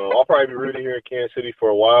I'll probably be rooting here in Kansas City for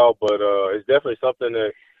a while, but it's definitely something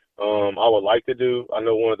that I would like to do. I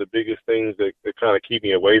know one of the biggest things that kind of keep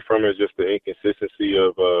me away from it is just the inconsistency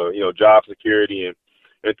of, you know, job security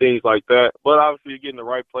and things like that. But obviously, you get in the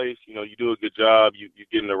right place, you know, you do a good job, you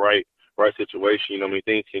get in the right situation. You know, I mean,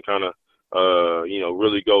 things can kind of, you know,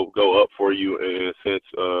 really go up for you in a sense,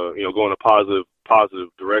 you know, go in a positive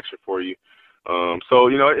direction for you. So,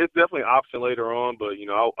 you know, it's definitely an option later on, but, you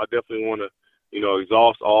know, I definitely want to, you know,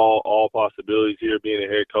 exhaust all possibilities here, being a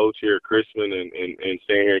head coach here at Chrisman and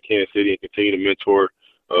staying here in Kansas City and continue to mentor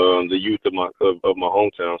the youth of my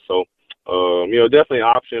hometown. So, you know, definitely an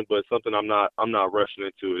option, but something I'm not rushing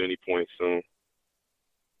into at any point soon.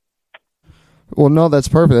 Well, no, that's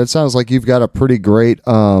perfect. That sounds like you've got a pretty great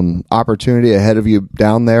opportunity ahead of you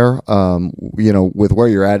down there. You know, with where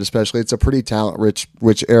you're at, especially, it's a pretty talent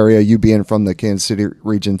rich area. You being from the Kansas City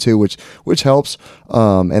region too, which helps.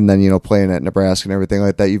 And then, you know, playing at Nebraska and everything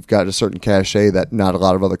like that, you've got a certain cachet that not a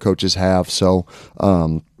lot of other coaches have. So,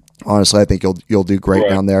 honestly, I think you'll do great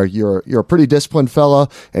down there. You're a pretty disciplined fella,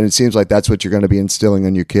 and it seems like that's what you're going to be instilling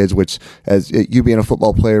in your kids, which, you being a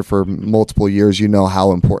football player for multiple years, you know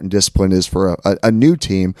how important discipline is for a new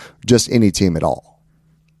team, just any team at all.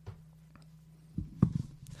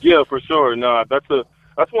 Yeah, for sure. No, that's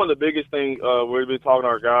one of the biggest things we've been talking to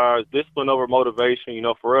our guys, discipline over motivation. You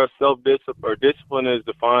know, for us, self-discipline or discipline is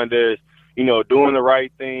defined as, you know, doing the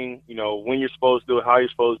right thing, you know, when you're supposed to do it, how you're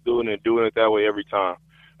supposed to do it, and doing it that way every time.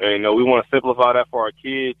 And, you know, we want to simplify that for our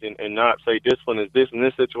kids and not say discipline is this in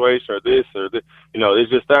this situation or this. You know, it's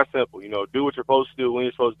just that simple. You know, do what you're supposed to do, when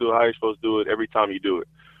you're supposed to do it, how you're supposed to do it, every time you do it.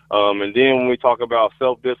 And then when we talk about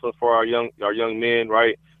self-discipline for our young men,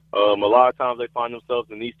 right, a lot of times they find themselves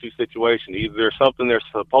in these two situations. Either there's something they're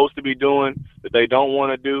supposed to be doing that they don't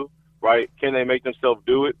want to do, right? Can they make themselves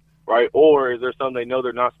do it, right? Or is there something they know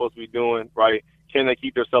they're not supposed to be doing, right? Can they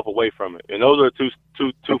keep themselves away from it? And those are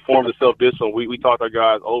two forms of self-discipline we talk to our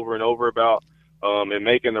guys over and over about, and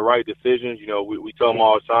making the right decisions. You know, we tell them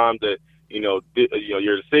all the time that, you know,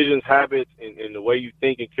 your decisions, habits, and the way you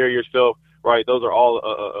think and carry yourself, right? Those are all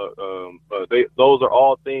those are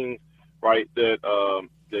all things, right, that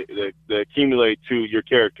accumulate to your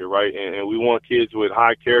character, right? And we want kids with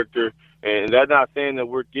high character, and that's not saying that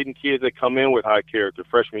we're getting kids that come in with high character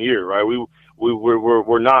freshman year, right?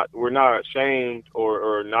 We're not ashamed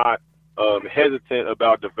or not hesitant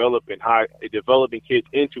about developing kids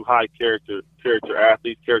into high character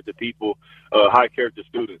athletes, character people, high character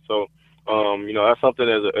students. So, you know, that's something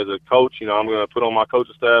as a coach, you know, I'm going to put on my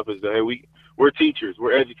coaching staff is that, hey, we're teachers,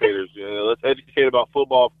 we're educators. You know, let's educate about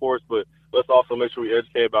football, of course, but let's also make sure we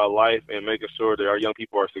educate about life and making sure that our young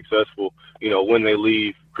people are successful, you know, when they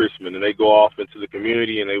leave Chrisman and they go off into the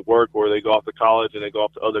community and they work, or they go off to college and they go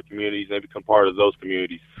off to other communities and they become part of those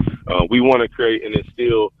communities. We want to create and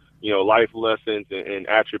instill, you know, life lessons and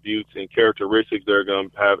attributes and characteristics that are going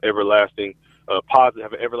to have an everlasting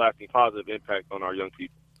positive impact on our young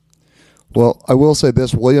people. Well, I will say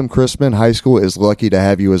this, William Chrisman High School is lucky to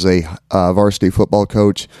have you as a varsity football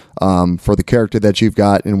coach for the character that you've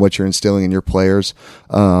got and what you're instilling in your players.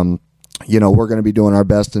 we're going to be doing our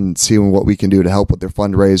best and seeing what we can do to help with their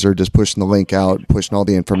fundraiser, just pushing the link out, pushing all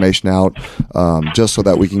the information out, just so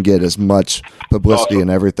that we can get as much publicity and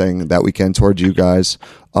everything that we can towards you guys.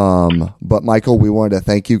 But Michael, we wanted to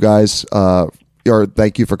thank you guys, or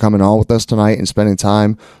thank you for coming on with us tonight and spending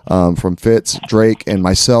time, from Fitz, Drake, and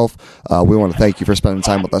myself. We want to thank you for spending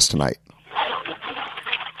time with us tonight.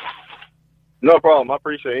 No problem. I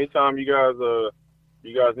appreciate it. Anytime you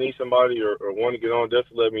guys need somebody or want to get on,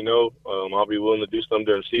 definitely let me know. I'll be willing to do something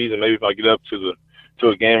during the season. Maybe if I get up to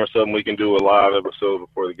a game or something, we can do a live episode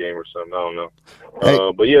before the game or something. I don't know.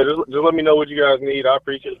 Hey. But yeah, just let me know what you guys need. I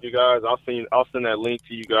appreciate you guys. I'll send that link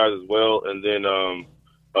to you guys as well, and then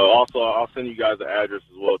also I'll send you guys the address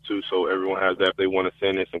as well too, so everyone has that if they want to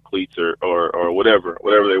send in some cleats or whatever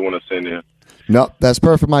they want to send in. No, that's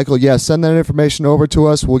perfect, Michael. Yeah, send that information over to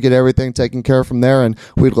us. We'll get everything taken care of from there, and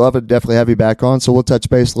we'd love to definitely have you back on. So we'll touch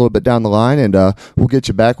base a little bit down the line, and we'll get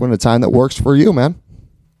you back when the time that works for you, man.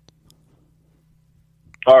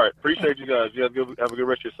 All right, appreciate you guys. You have a good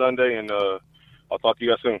rest of your Sunday, and I'll talk to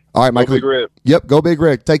you guys soon. All right, Michael. Go Big Red. Yep, go Big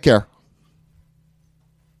Red. Take care.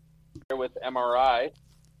 With MRI,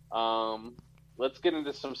 let's get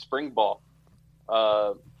into some spring ball.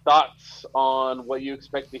 Thoughts on what you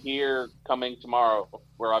expect to hear coming tomorrow?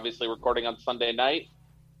 We're obviously recording on Sunday night.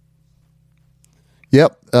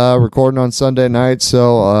 Yep, recording on Sunday night.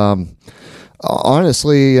 So,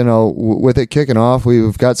 honestly, with it kicking off,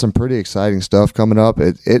 we've got some pretty exciting stuff coming up.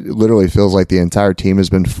 It literally feels like the entire team has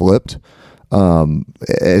been flipped,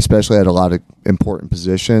 especially at a lot of important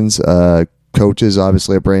positions. Coaches,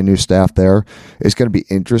 obviously, a brand new staff there. It's going to be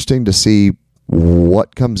interesting to see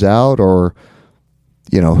what comes out, or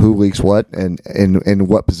who leaks what and in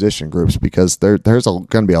what position groups, because there's going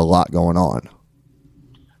to be a lot going on.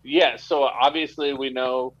 Yeah, so obviously we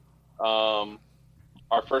know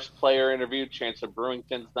our first player interview, Chancellor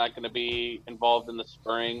Brewington's not going to be involved in the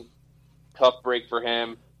spring. Tough break for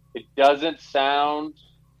him. It doesn't sound,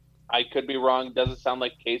 I could be wrong, doesn't sound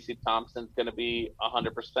like Casey Thompson's going to be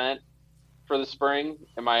 100% for the spring.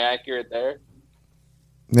 Am I accurate there?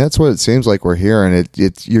 That's what it seems like we're hearing.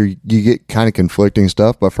 You get kind of conflicting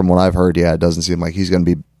stuff, but from what I've heard, yeah, it doesn't seem like he's going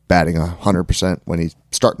to be batting 100% when he's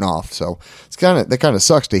starting off. So that kind of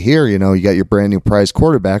sucks to hear. You got your brand new prize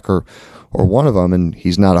quarterback or one of them, and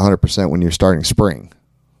he's not 100% when you're starting spring.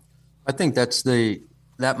 I think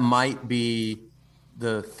that might be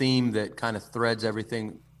the theme that kind of threads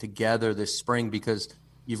everything together this spring, because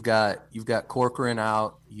you've got Corcoran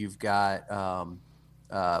out, you've got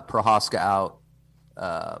Prohaska out.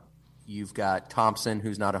 You've got Thompson,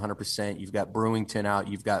 who's not 100%. You've got Brewington out.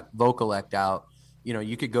 You've got Vokalek out.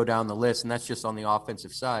 You could go down the list, and that's just on the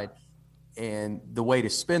offensive side. And the way to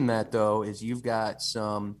spin that, though, is you've got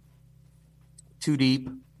some too deep.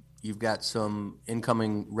 You've got some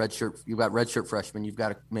incoming redshirt. You've got redshirt freshmen. You've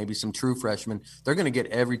got maybe some true freshmen. They're going to get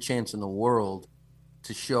every chance in the world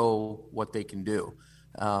to show what they can do.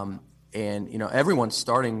 And everyone's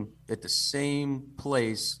starting at the same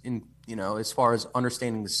place in. As far as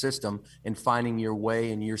understanding the system and finding your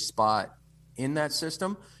way and your spot in that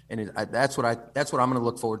system. And that's what I'm going to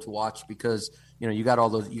look forward to watch, because, you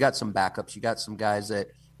got you got some backups, you got some guys that,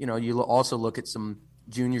 you also look at some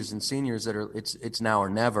juniors and seniors that are, it's now or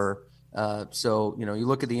never. So, you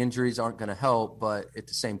look at the injuries aren't going to help, but at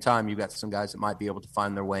the same time, you got some guys that might be able to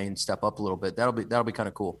find their way and step up a little bit. That'll be kind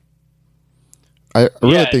of cool. I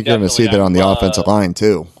really think you're going to see that on the offensive line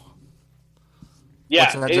too.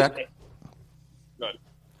 Yeah. What's that, Zach?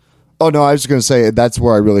 Oh, no, I was going to say that's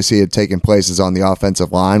where I really see it taking place, is on the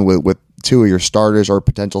offensive line with two of your starters or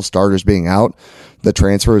potential starters being out. The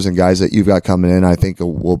transfers and guys that you've got coming in, I think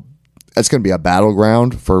it's going to be a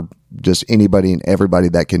battleground for just anybody and everybody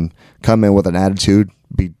that can come in with an attitude,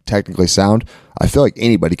 be technically sound. I feel like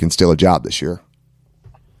anybody can steal a job this year.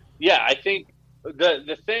 Yeah, I think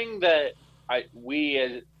the thing that we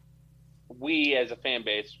as a fan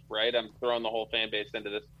base, right? I'm throwing the whole fan base into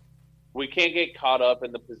this. We can't get caught up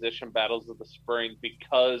in the position battles of the spring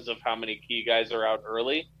because of how many key guys are out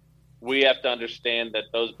early. We have to understand that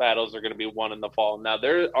those battles are going to be won in the fall. Now,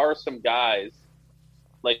 there are some guys,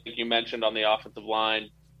 like you mentioned on the offensive line,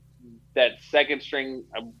 that second string,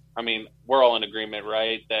 I mean, we're all in agreement,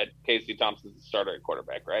 right, that Casey Thompson's the starter at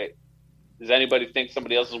quarterback, right? Does anybody think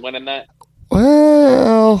somebody else is winning that?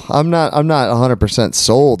 Well, I'm not 100%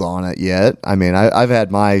 sold on it yet. I mean, I've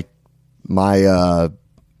had my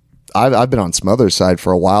I've been on Smothers' side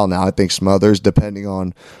for a while now. I think Smothers, depending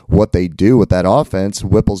on what they do with that offense,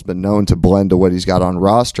 Whipple's been known to blend to what he's got on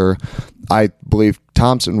roster. I believe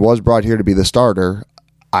Thompson was brought here to be the starter.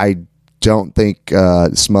 I don't think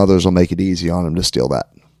Smothers will make it easy on him to steal that.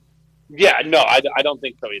 Yeah, no, I don't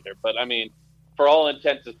think so either. But I mean, for all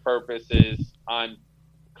intents and purposes, I'm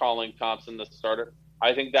calling Thompson the starter.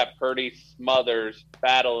 I think that Purdy Smothers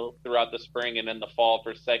battle throughout the spring and in the fall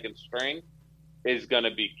for second string is going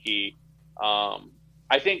to be key.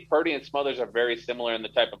 I think Purdy and Smothers are very similar in the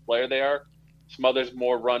type of player they are. Smothers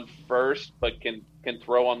more run first, but can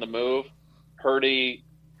throw on the move. Purdy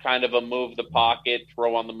kind of a move the pocket,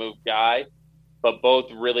 throw on the move guy, but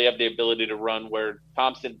both really have the ability to run, where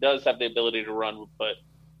Thompson does have the ability to run, but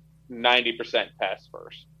 90% pass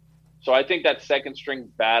first. So I think that second string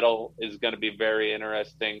battle is going to be very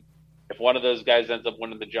interesting. If one of those guys ends up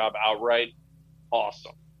winning the job outright,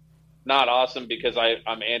 awesome. Not awesome because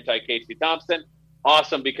I'm anti Casey Thompson.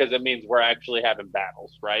 Awesome because it means we're actually having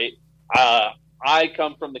battles, right? I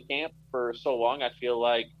come from the camp for so long, I feel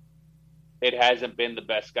like it hasn't been the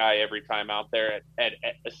best guy every time out there at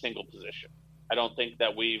a single position. I don't think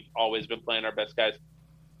that we've always been playing our best guys.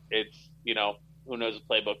 It's, who knows the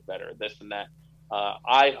playbook better, this and that.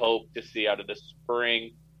 I hope to see out of the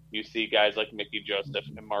spring, you see guys like Mickey Joseph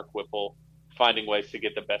and Mark Whipple finding ways to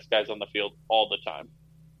get the best guys on the field all the time.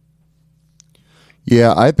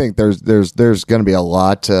 Yeah, I think there's going to be a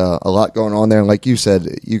lot going on there. And like you said,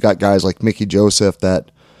 you got guys like Mickey Joseph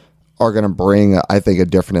that are going to bring, I think, a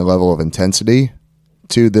different level of intensity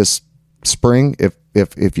to this spring.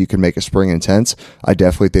 If you can make a spring intense, I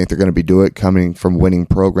definitely think they're going to be doing it coming from winning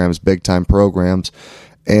programs, big time programs.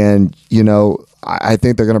 And, I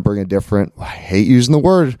think they're going to bring a different, I hate using the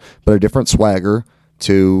word, but a different swagger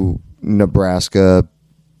to Nebraska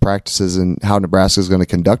practices and how Nebraska is going to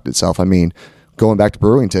conduct itself. I mean, going back to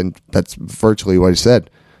Brewington, that's virtually what he said.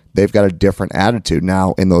 They've got a different attitude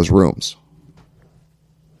now in those rooms.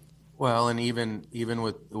 Well, and even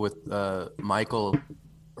with Michael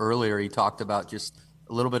earlier, he talked about just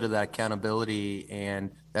a little bit of that accountability, and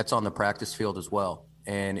that's on the practice field as well.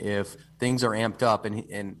 And if things are amped up,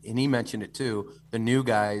 and he mentioned it too, the new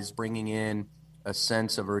guys bringing in a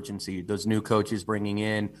sense of urgency, those new coaches bringing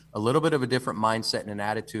in a little bit of a different mindset and an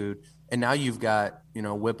attitude. And now you've got,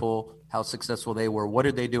 Whipple, how successful they were. What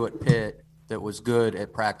did they do at Pitt that was good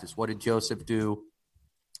at practice? What did Joseph do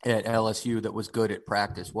at LSU that was good at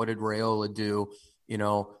practice? What did Raiola do,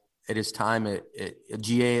 at his time at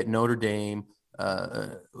GA at Notre Dame,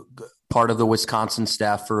 part of the Wisconsin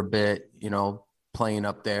staff for a bit, playing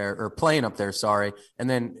up there, and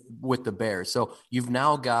then with the Bears. So you've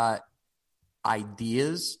now got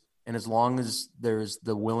ideas, and as long as there's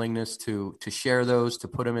the willingness to share those, to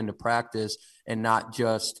put them into practice, and not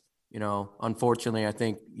just, unfortunately, I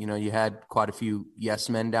think, you had quite a few yes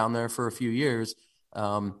men down there for a few years.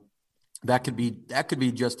 That could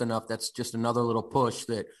be just enough. That's just another little push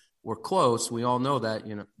that we're close. We all know that,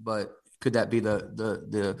 but could that be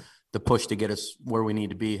the push to get us where we need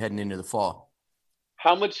to be heading into the fall?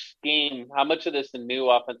 How much of this new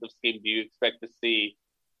offensive scheme do you expect to see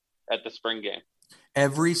at the spring game?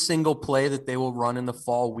 Every single play that they will run in the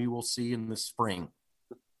fall, we will see in the spring.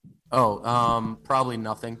 Probably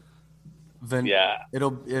nothing. It'll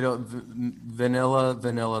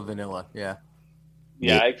vanilla. Yeah.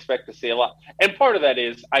 Yeah, I expect to see a lot. And part of that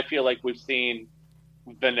is I feel like we've seen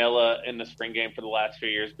vanilla in the spring game for the last few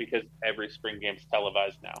years because every spring game's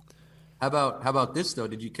televised now. How about this, though?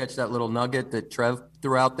 Did you catch that little nugget that Trev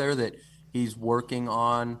threw out there that he's working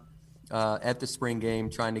on at the spring game,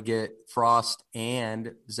 trying to get Frost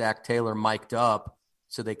and Zach Taylor mic'd up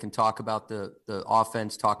so they can talk about the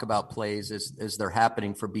offense, talk about plays as they're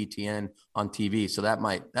happening for BTN on TV. So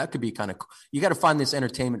that could be kind of cool. You got to find this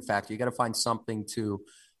entertainment factor. You got to find something to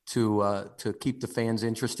keep the fans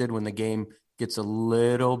interested when the game gets a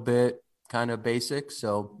little bit kind of basic.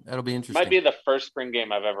 So that'll be interesting. Might be the first spring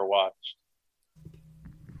game I've ever watched.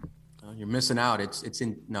 You're missing out. It's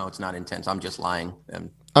not intense. I'm just lying.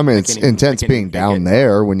 It's intense being down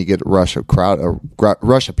there when you get a rush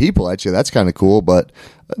of people at you. That's kind of cool, but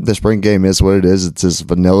the spring game is what it is. It's as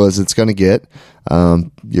vanilla as it's going to get.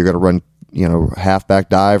 You're going to run, halfback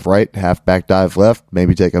dive right, halfback dive left,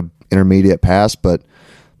 maybe take a intermediate pass, but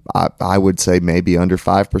I would say maybe under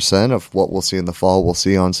 5% of what we'll see in the fall we'll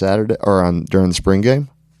see on Saturday or during the spring game.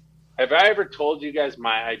 Have I ever told you guys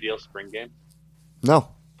my ideal spring game? No.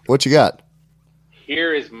 What you got?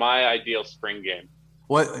 Here is my ideal spring game.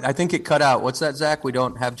 What? I think it cut out. What's that, Zach? We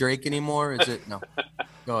don't have Drake anymore? Is it? No.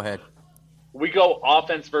 Go ahead. We go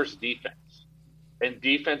offense versus defense. And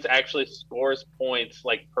defense actually scores points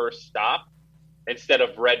like per stop instead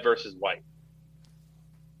of red versus white.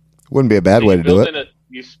 Wouldn't be a bad way to do it.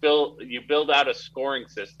 You build out a scoring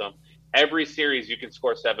system. Every series you can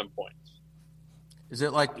score 7 points. Is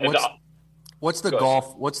it like what's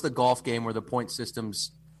the golf game where the point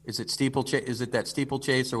system's is it steeplechase? Is it that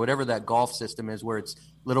steeplechase or whatever that golf system is, where it's a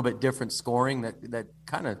little bit different scoring? That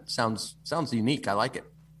kind of sounds unique. I like it.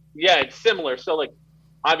 Yeah, it's similar. So like,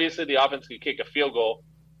 obviously the offense can kick a field goal,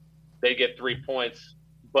 they get 3 points,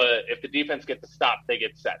 but if the defense gets a stop, they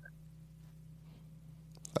get 7.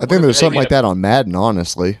 I think there's something like that on Madden,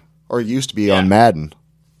 honestly, or it used to be on Madden.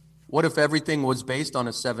 What if everything was based on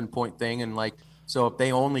a 7-point thing, and like, so if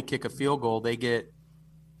they only kick a field goal, they get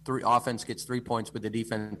offense gets 3 points, but the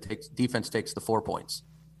defense takes the 4 points.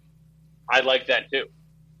 I like that too.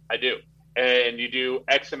 I do. And you do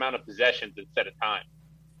X amount of possessions instead of time.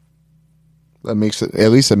 That makes it,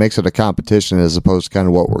 at least it makes it a competition as opposed to kind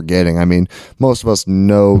of what we're getting. I mean, most of us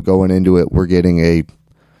know going into it, we're getting a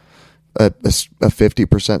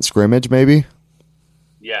 50% scrimmage, maybe.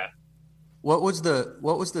 Yeah. What was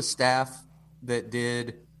the staff that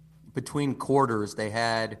did between quarters? They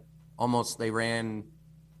ran.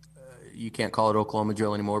 You can't call it Oklahoma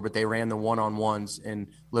drill anymore, but they ran the one-on-ones and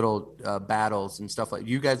little battles and stuff like.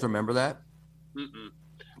 Do you guys remember that? Mm-mm.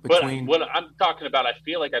 But what I'm talking about, I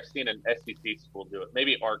feel like I've seen an SEC school do it.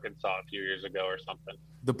 Maybe Arkansas a few years ago or something.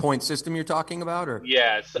 The point system you're talking about, or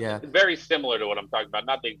yeah, very similar to what I'm talking about.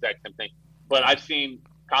 Not the exact same thing, but I've seen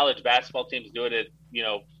college basketball teams do it.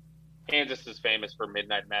 Kansas is famous for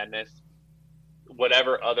Midnight Madness.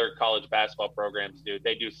 Whatever other college basketball programs do,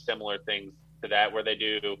 they do similar things to that, where they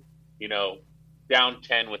do, down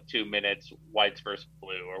 10 with 2 minutes, whites versus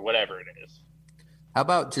blue, or whatever it is. How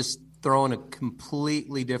about just throwing a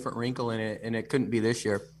completely different wrinkle in it, and it couldn't be this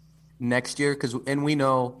year, next year? And we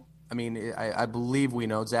know, I believe we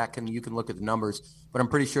know, Zach, you can look at the numbers, but I'm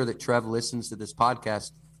pretty sure that Trev listens to this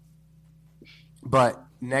podcast. But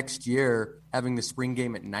next year, having the spring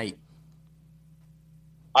game at night.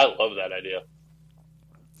 I love that idea.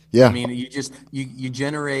 Yeah. You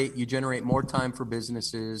generate more time for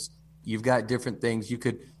businesses. You've got different things.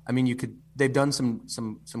 They've done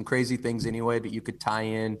some crazy things anyway, but you could tie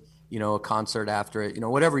in, a concert after it,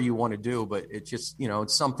 whatever you want to do, but it's just,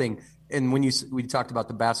 it's something. And when we talked about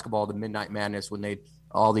the basketball, the Midnight Madness, when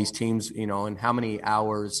all these teams, and how many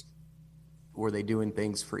hours were they doing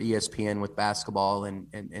things for ESPN with basketball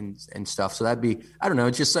and stuff. So that'd be, I don't know.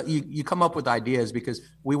 It's just, you come up with ideas because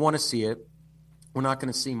we want to see it. We're not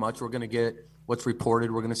going to see much. We're going to get what's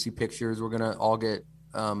reported. We're going to see pictures. We're going to all get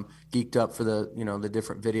geeked up for the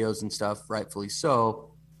different videos and stuff, rightfully so.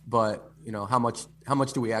 But how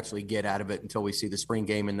much do we actually get out of it until we see the spring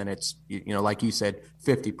game, and then it's like you said,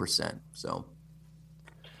 50%. So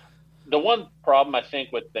the one problem I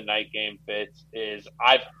think with the night game Fitz is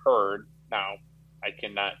I've heard, now I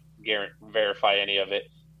cannot verify any of it,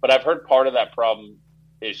 but I've heard part of that problem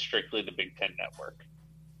is strictly the Big Ten network.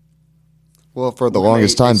 Well, for the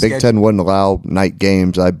longest time, Big Ten wouldn't allow night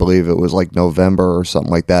games. I believe it was like November or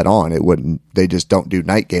something like that on. It wouldn't. They just don't do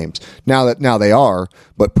night games. Now they are,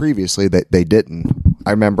 but previously they didn't.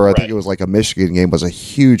 I remember, I think it was like a Michigan game was a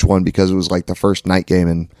huge one because it was like the first night game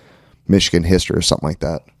in Michigan history or something like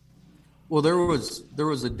that. Well, there was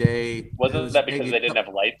a day. Wasn't that because they didn't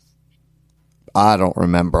have lights? I don't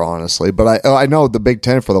remember, honestly, but I know the Big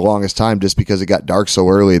Ten for the longest time, just because it got dark so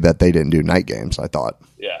early, that they didn't do night games, I thought.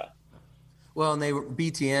 Yeah. Well, and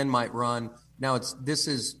BTN might run. Now this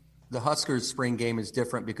is the Huskers spring game is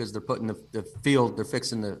different because they're putting the field, they're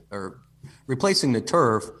replacing the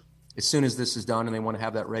turf as soon as this is done, and they want to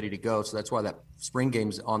have that ready to go. So that's why that spring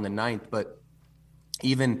game's on the 9th. But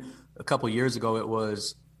even a couple of years ago, it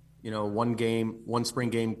was, one spring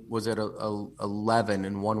game was at 11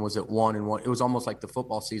 and one was at 1 and 1. It was almost like the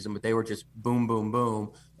football season, but they were just boom, boom,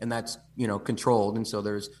 boom. And that's, controlled. And so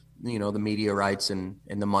there's, the media rights and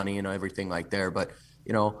the money and everything like there. But,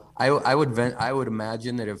 I would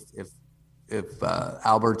imagine that if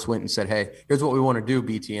Alberts went and said, hey, here's what we want to do,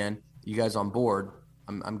 BTN, you guys on board,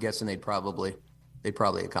 I'm guessing they'd probably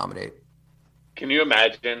accommodate. Can you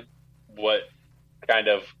imagine what kind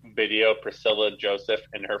of video Priscilla Joseph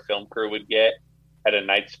and her film crew would get at a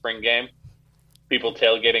night spring game? People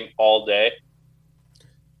tailgating all day.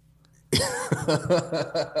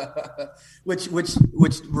 which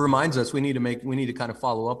reminds us we need to kind of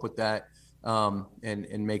follow up with that and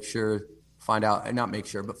find out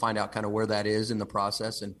kind of where that is in the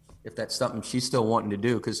process, and if that's something she's still wanting to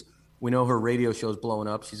do, because we know her radio show's blowing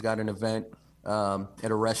up. She's got an event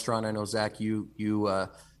at a restaurant. I know, Zach, you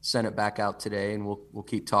sent it back out today, and we'll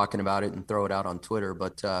keep talking about it and throw it out on Twitter.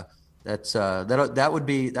 But that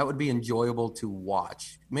would be enjoyable to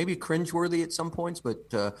watch. Maybe cringeworthy at some points, but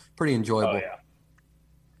pretty enjoyable.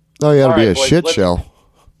 Oh yeah, it'll be a shit show.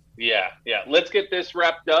 Yeah. Let's get this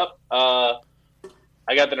wrapped up.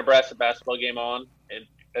 I got the Nebraska basketball game on, and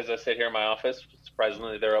as I sit here in my office,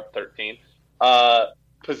 surprisingly they're up 13.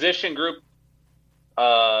 position group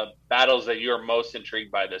battles that you're most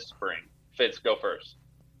intrigued by this spring. Fitz, go first.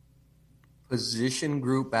 Position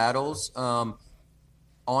group battles.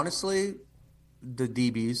 Honestly, the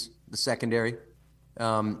DBs, the secondary.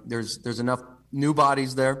 There's enough new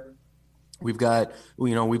bodies there. We've got,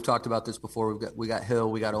 we've talked about this before. We got Hill,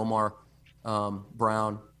 we got Omar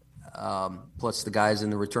Brown, plus the guys in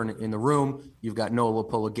the return in the room. You've got Noah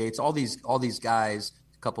Lapola Gates, all these guys,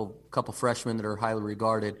 a couple freshmen that are highly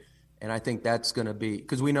regarded. And I think that's going to be,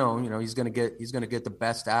 because we know, he's going to get the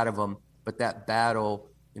best out of them. But that battle,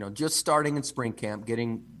 just starting in spring camp,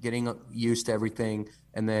 getting used to everything,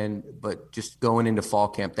 but just going into fall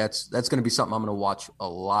camp, that's going to be something I'm going to watch a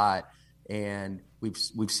lot. And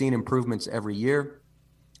we've seen improvements every year.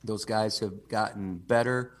 Those guys have gotten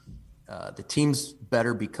better. The team's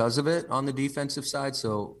better because of it on the defensive side.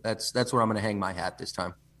 So that's where I'm going to hang my hat this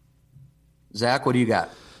time. Zach, what do you got?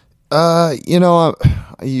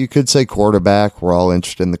 You could say quarterback. We're all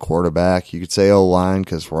interested in the quarterback. You could say O-line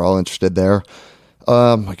because we're all interested there.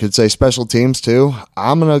 I could say special teams too.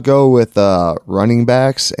 I'm going to go with running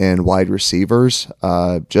backs and wide receivers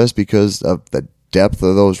just because of the depth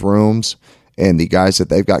of those rooms and the guys that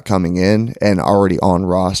they've got coming in and already on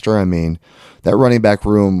roster. I mean, that running back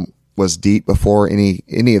room was deep before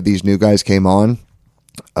any of these new guys came on.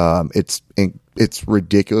 It's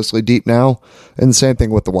ridiculously deep now. And the same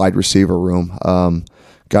thing with the wide receiver room.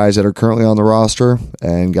 Guys that are currently on the roster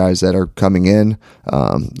and guys that are coming in.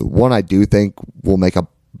 One I do think will make a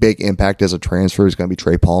big impact as a transfer is going to be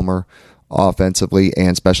Trey Palmer, offensively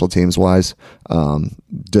and special teams wise.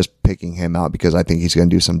 Just picking him out because I think he's going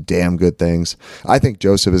to do some damn good things. I think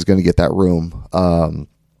Joseph is going to get that room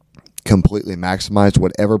completely maximized.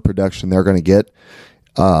 Whatever production they're going to get,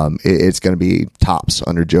 it's going to be tops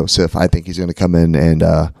under Joseph. I think he's going to come in and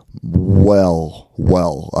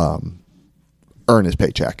earn his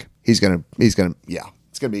paycheck. It's going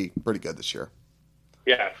to be pretty good this year.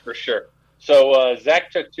 Yeah, for sure. So Zach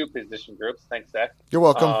took two position groups. Thanks, Zach. You're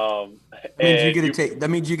welcome. That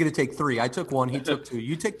means you get to take three. I took one. He took two.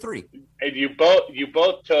 You take three. And you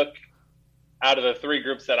both took out of the three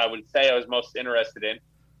groups that I would say I was most interested in.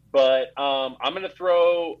 But I'm going to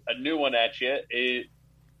throw a new one at you.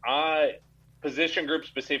 Position group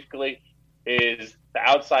specifically is the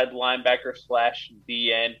outside linebacker /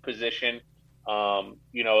 DN position.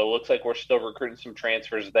 It looks like we're still recruiting some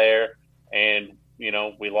transfers there. And,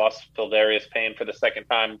 we lost Phildarius Payne for the second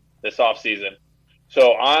time this offseason.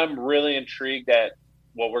 So I'm really intrigued at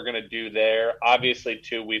what we're going to do there. Obviously,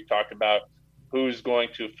 too, we've talked about who's going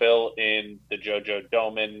to fill in the JoJo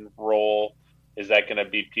Domann role. Is that going to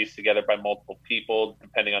be pieced together by multiple people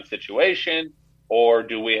depending on situation? Or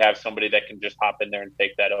do we have somebody that can just hop in there and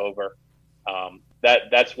take that over?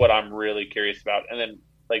 That's what I'm really curious about. And then,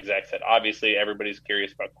 like Zach said, obviously everybody's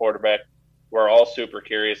curious about quarterback. We're all super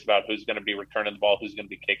curious about who's going to be returning the ball, who's going to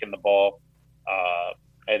be kicking the ball.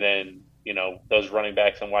 And then, those running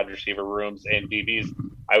backs and wide receiver rooms and DBs,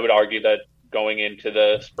 I would argue that going into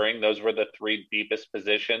the spring, those were the three deepest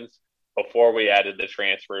positions before we added the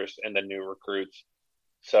transfers and the new recruits.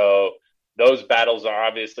 So those battles are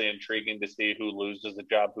obviously intriguing to see who loses a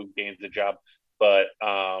job, who gains a job. But,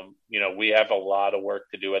 we have a lot of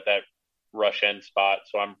work to do at that rush end spot.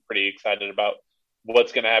 So I'm pretty excited about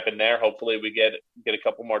what's going to happen there. Hopefully we get a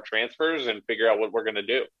couple more transfers and figure out what we're going to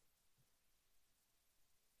do.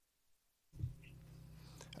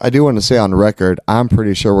 I do want to say on record, I'm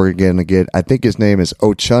pretty sure we're going to get, I think his name is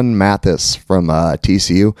Ochun Mathis from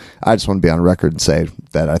TCU. I just want to be on record and say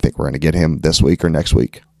that I think we're going to get him this week or next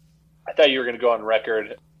week. I thought you were going to go on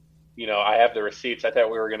record. I have the receipts. I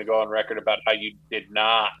thought we were going to go on record about how you did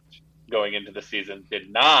not, going into the season,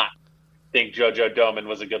 did not think JoJo Domann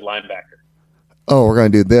was a good linebacker. Oh, we're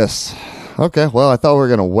going to do this. Okay, well, I thought we were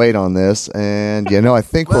going to wait on this, and, I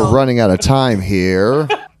think we're running out of time here.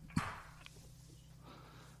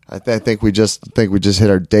 I think we just hit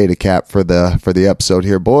our data cap for the episode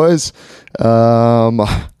here, boys. No,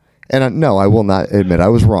 I will not admit I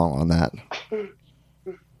was wrong on that.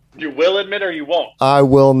 You will admit or you won't? I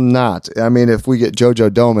will not. I mean, if we get JoJo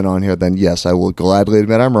Domann on here, then yes, I will gladly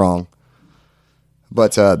admit I'm wrong.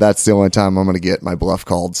 But that's the only time I'm going to get my bluff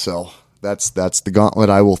called. So that's the gauntlet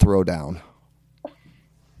I will throw down.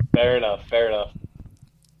 Fair enough.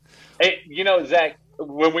 Hey, Zach,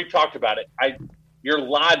 when we talked about it, your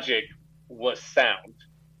logic was sound.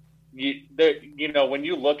 When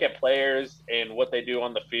you look at players and what they do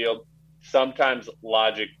on the field, sometimes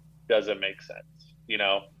logic doesn't make sense.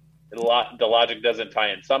 The logic doesn't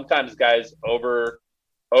tie in. Sometimes guys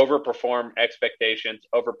overperform expectations,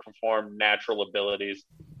 overperform natural abilities,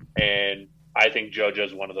 and I think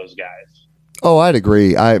JoJo's one of those guys. Oh, I'd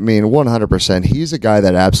agree. I mean, 100%. He's a guy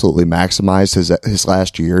that absolutely maximized his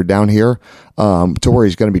last year down here to where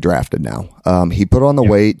he's going to be drafted now. He put on the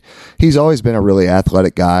weight. He's always been a really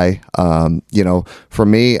athletic guy. For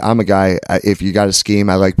me, I'm a guy, if you got a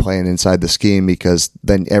scheme, I like playing inside the scheme because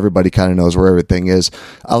then everybody kind of knows where everything is.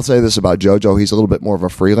 I'll say this about JoJo. He's a little bit more of a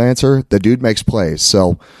freelancer. The dude makes plays.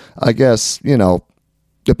 So I guess,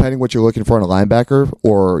 depending what you're looking for in a linebacker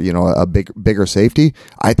or, a bigger safety,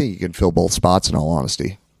 I think you can fill both spots in all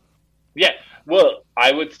honesty. Yeah. Well,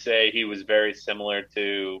 I would say he was very similar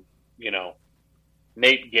to,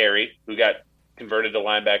 Nate Gary, who got converted to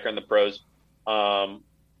linebacker in the pros,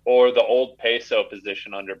 or the old Peso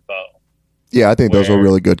position under Bo. Yeah, I think those were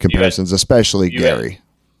really good comparisons, especially Gary.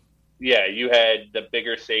 You had the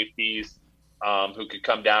bigger safeties who could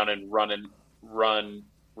come down and run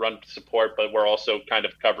support, but we're also kind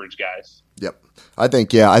of coverage guys. Yep. I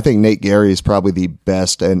think Nate Gary is probably the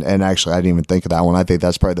best, and actually I didn't even think of that one. I think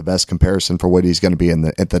that's probably the best comparison for what he's going to be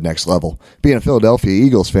at the next level. Being a Philadelphia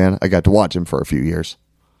Eagles fan, I got to watch him for a few years.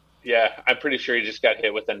 Yeah, I'm pretty sure he just got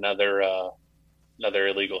hit with another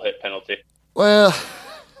illegal hit penalty. Well,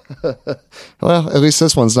 at least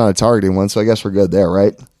this one's not a targeting one, so I guess we're good there,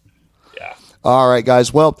 right? Yeah. All right,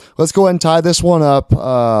 guys. Well, let's go ahead and tie this one up.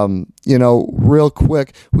 Real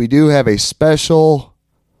quick, we do have a special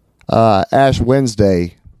Ash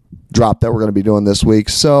Wednesday drop that we're going to be doing this week.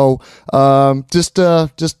 So just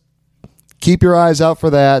keep your eyes out for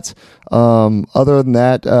that. Other than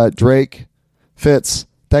that, Drake, Fitz,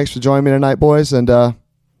 thanks for joining me tonight, boys, and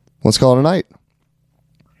let's call it a night.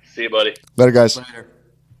 See you, buddy. Later, guys. Later.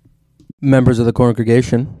 Members of the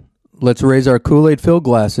congregation, let's raise our Kool-Aid filled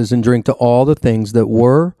glasses and drink to all the things that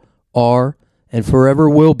were, are, and forever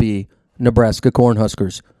will be Nebraska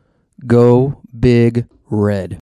Cornhuskers. Go Big Red.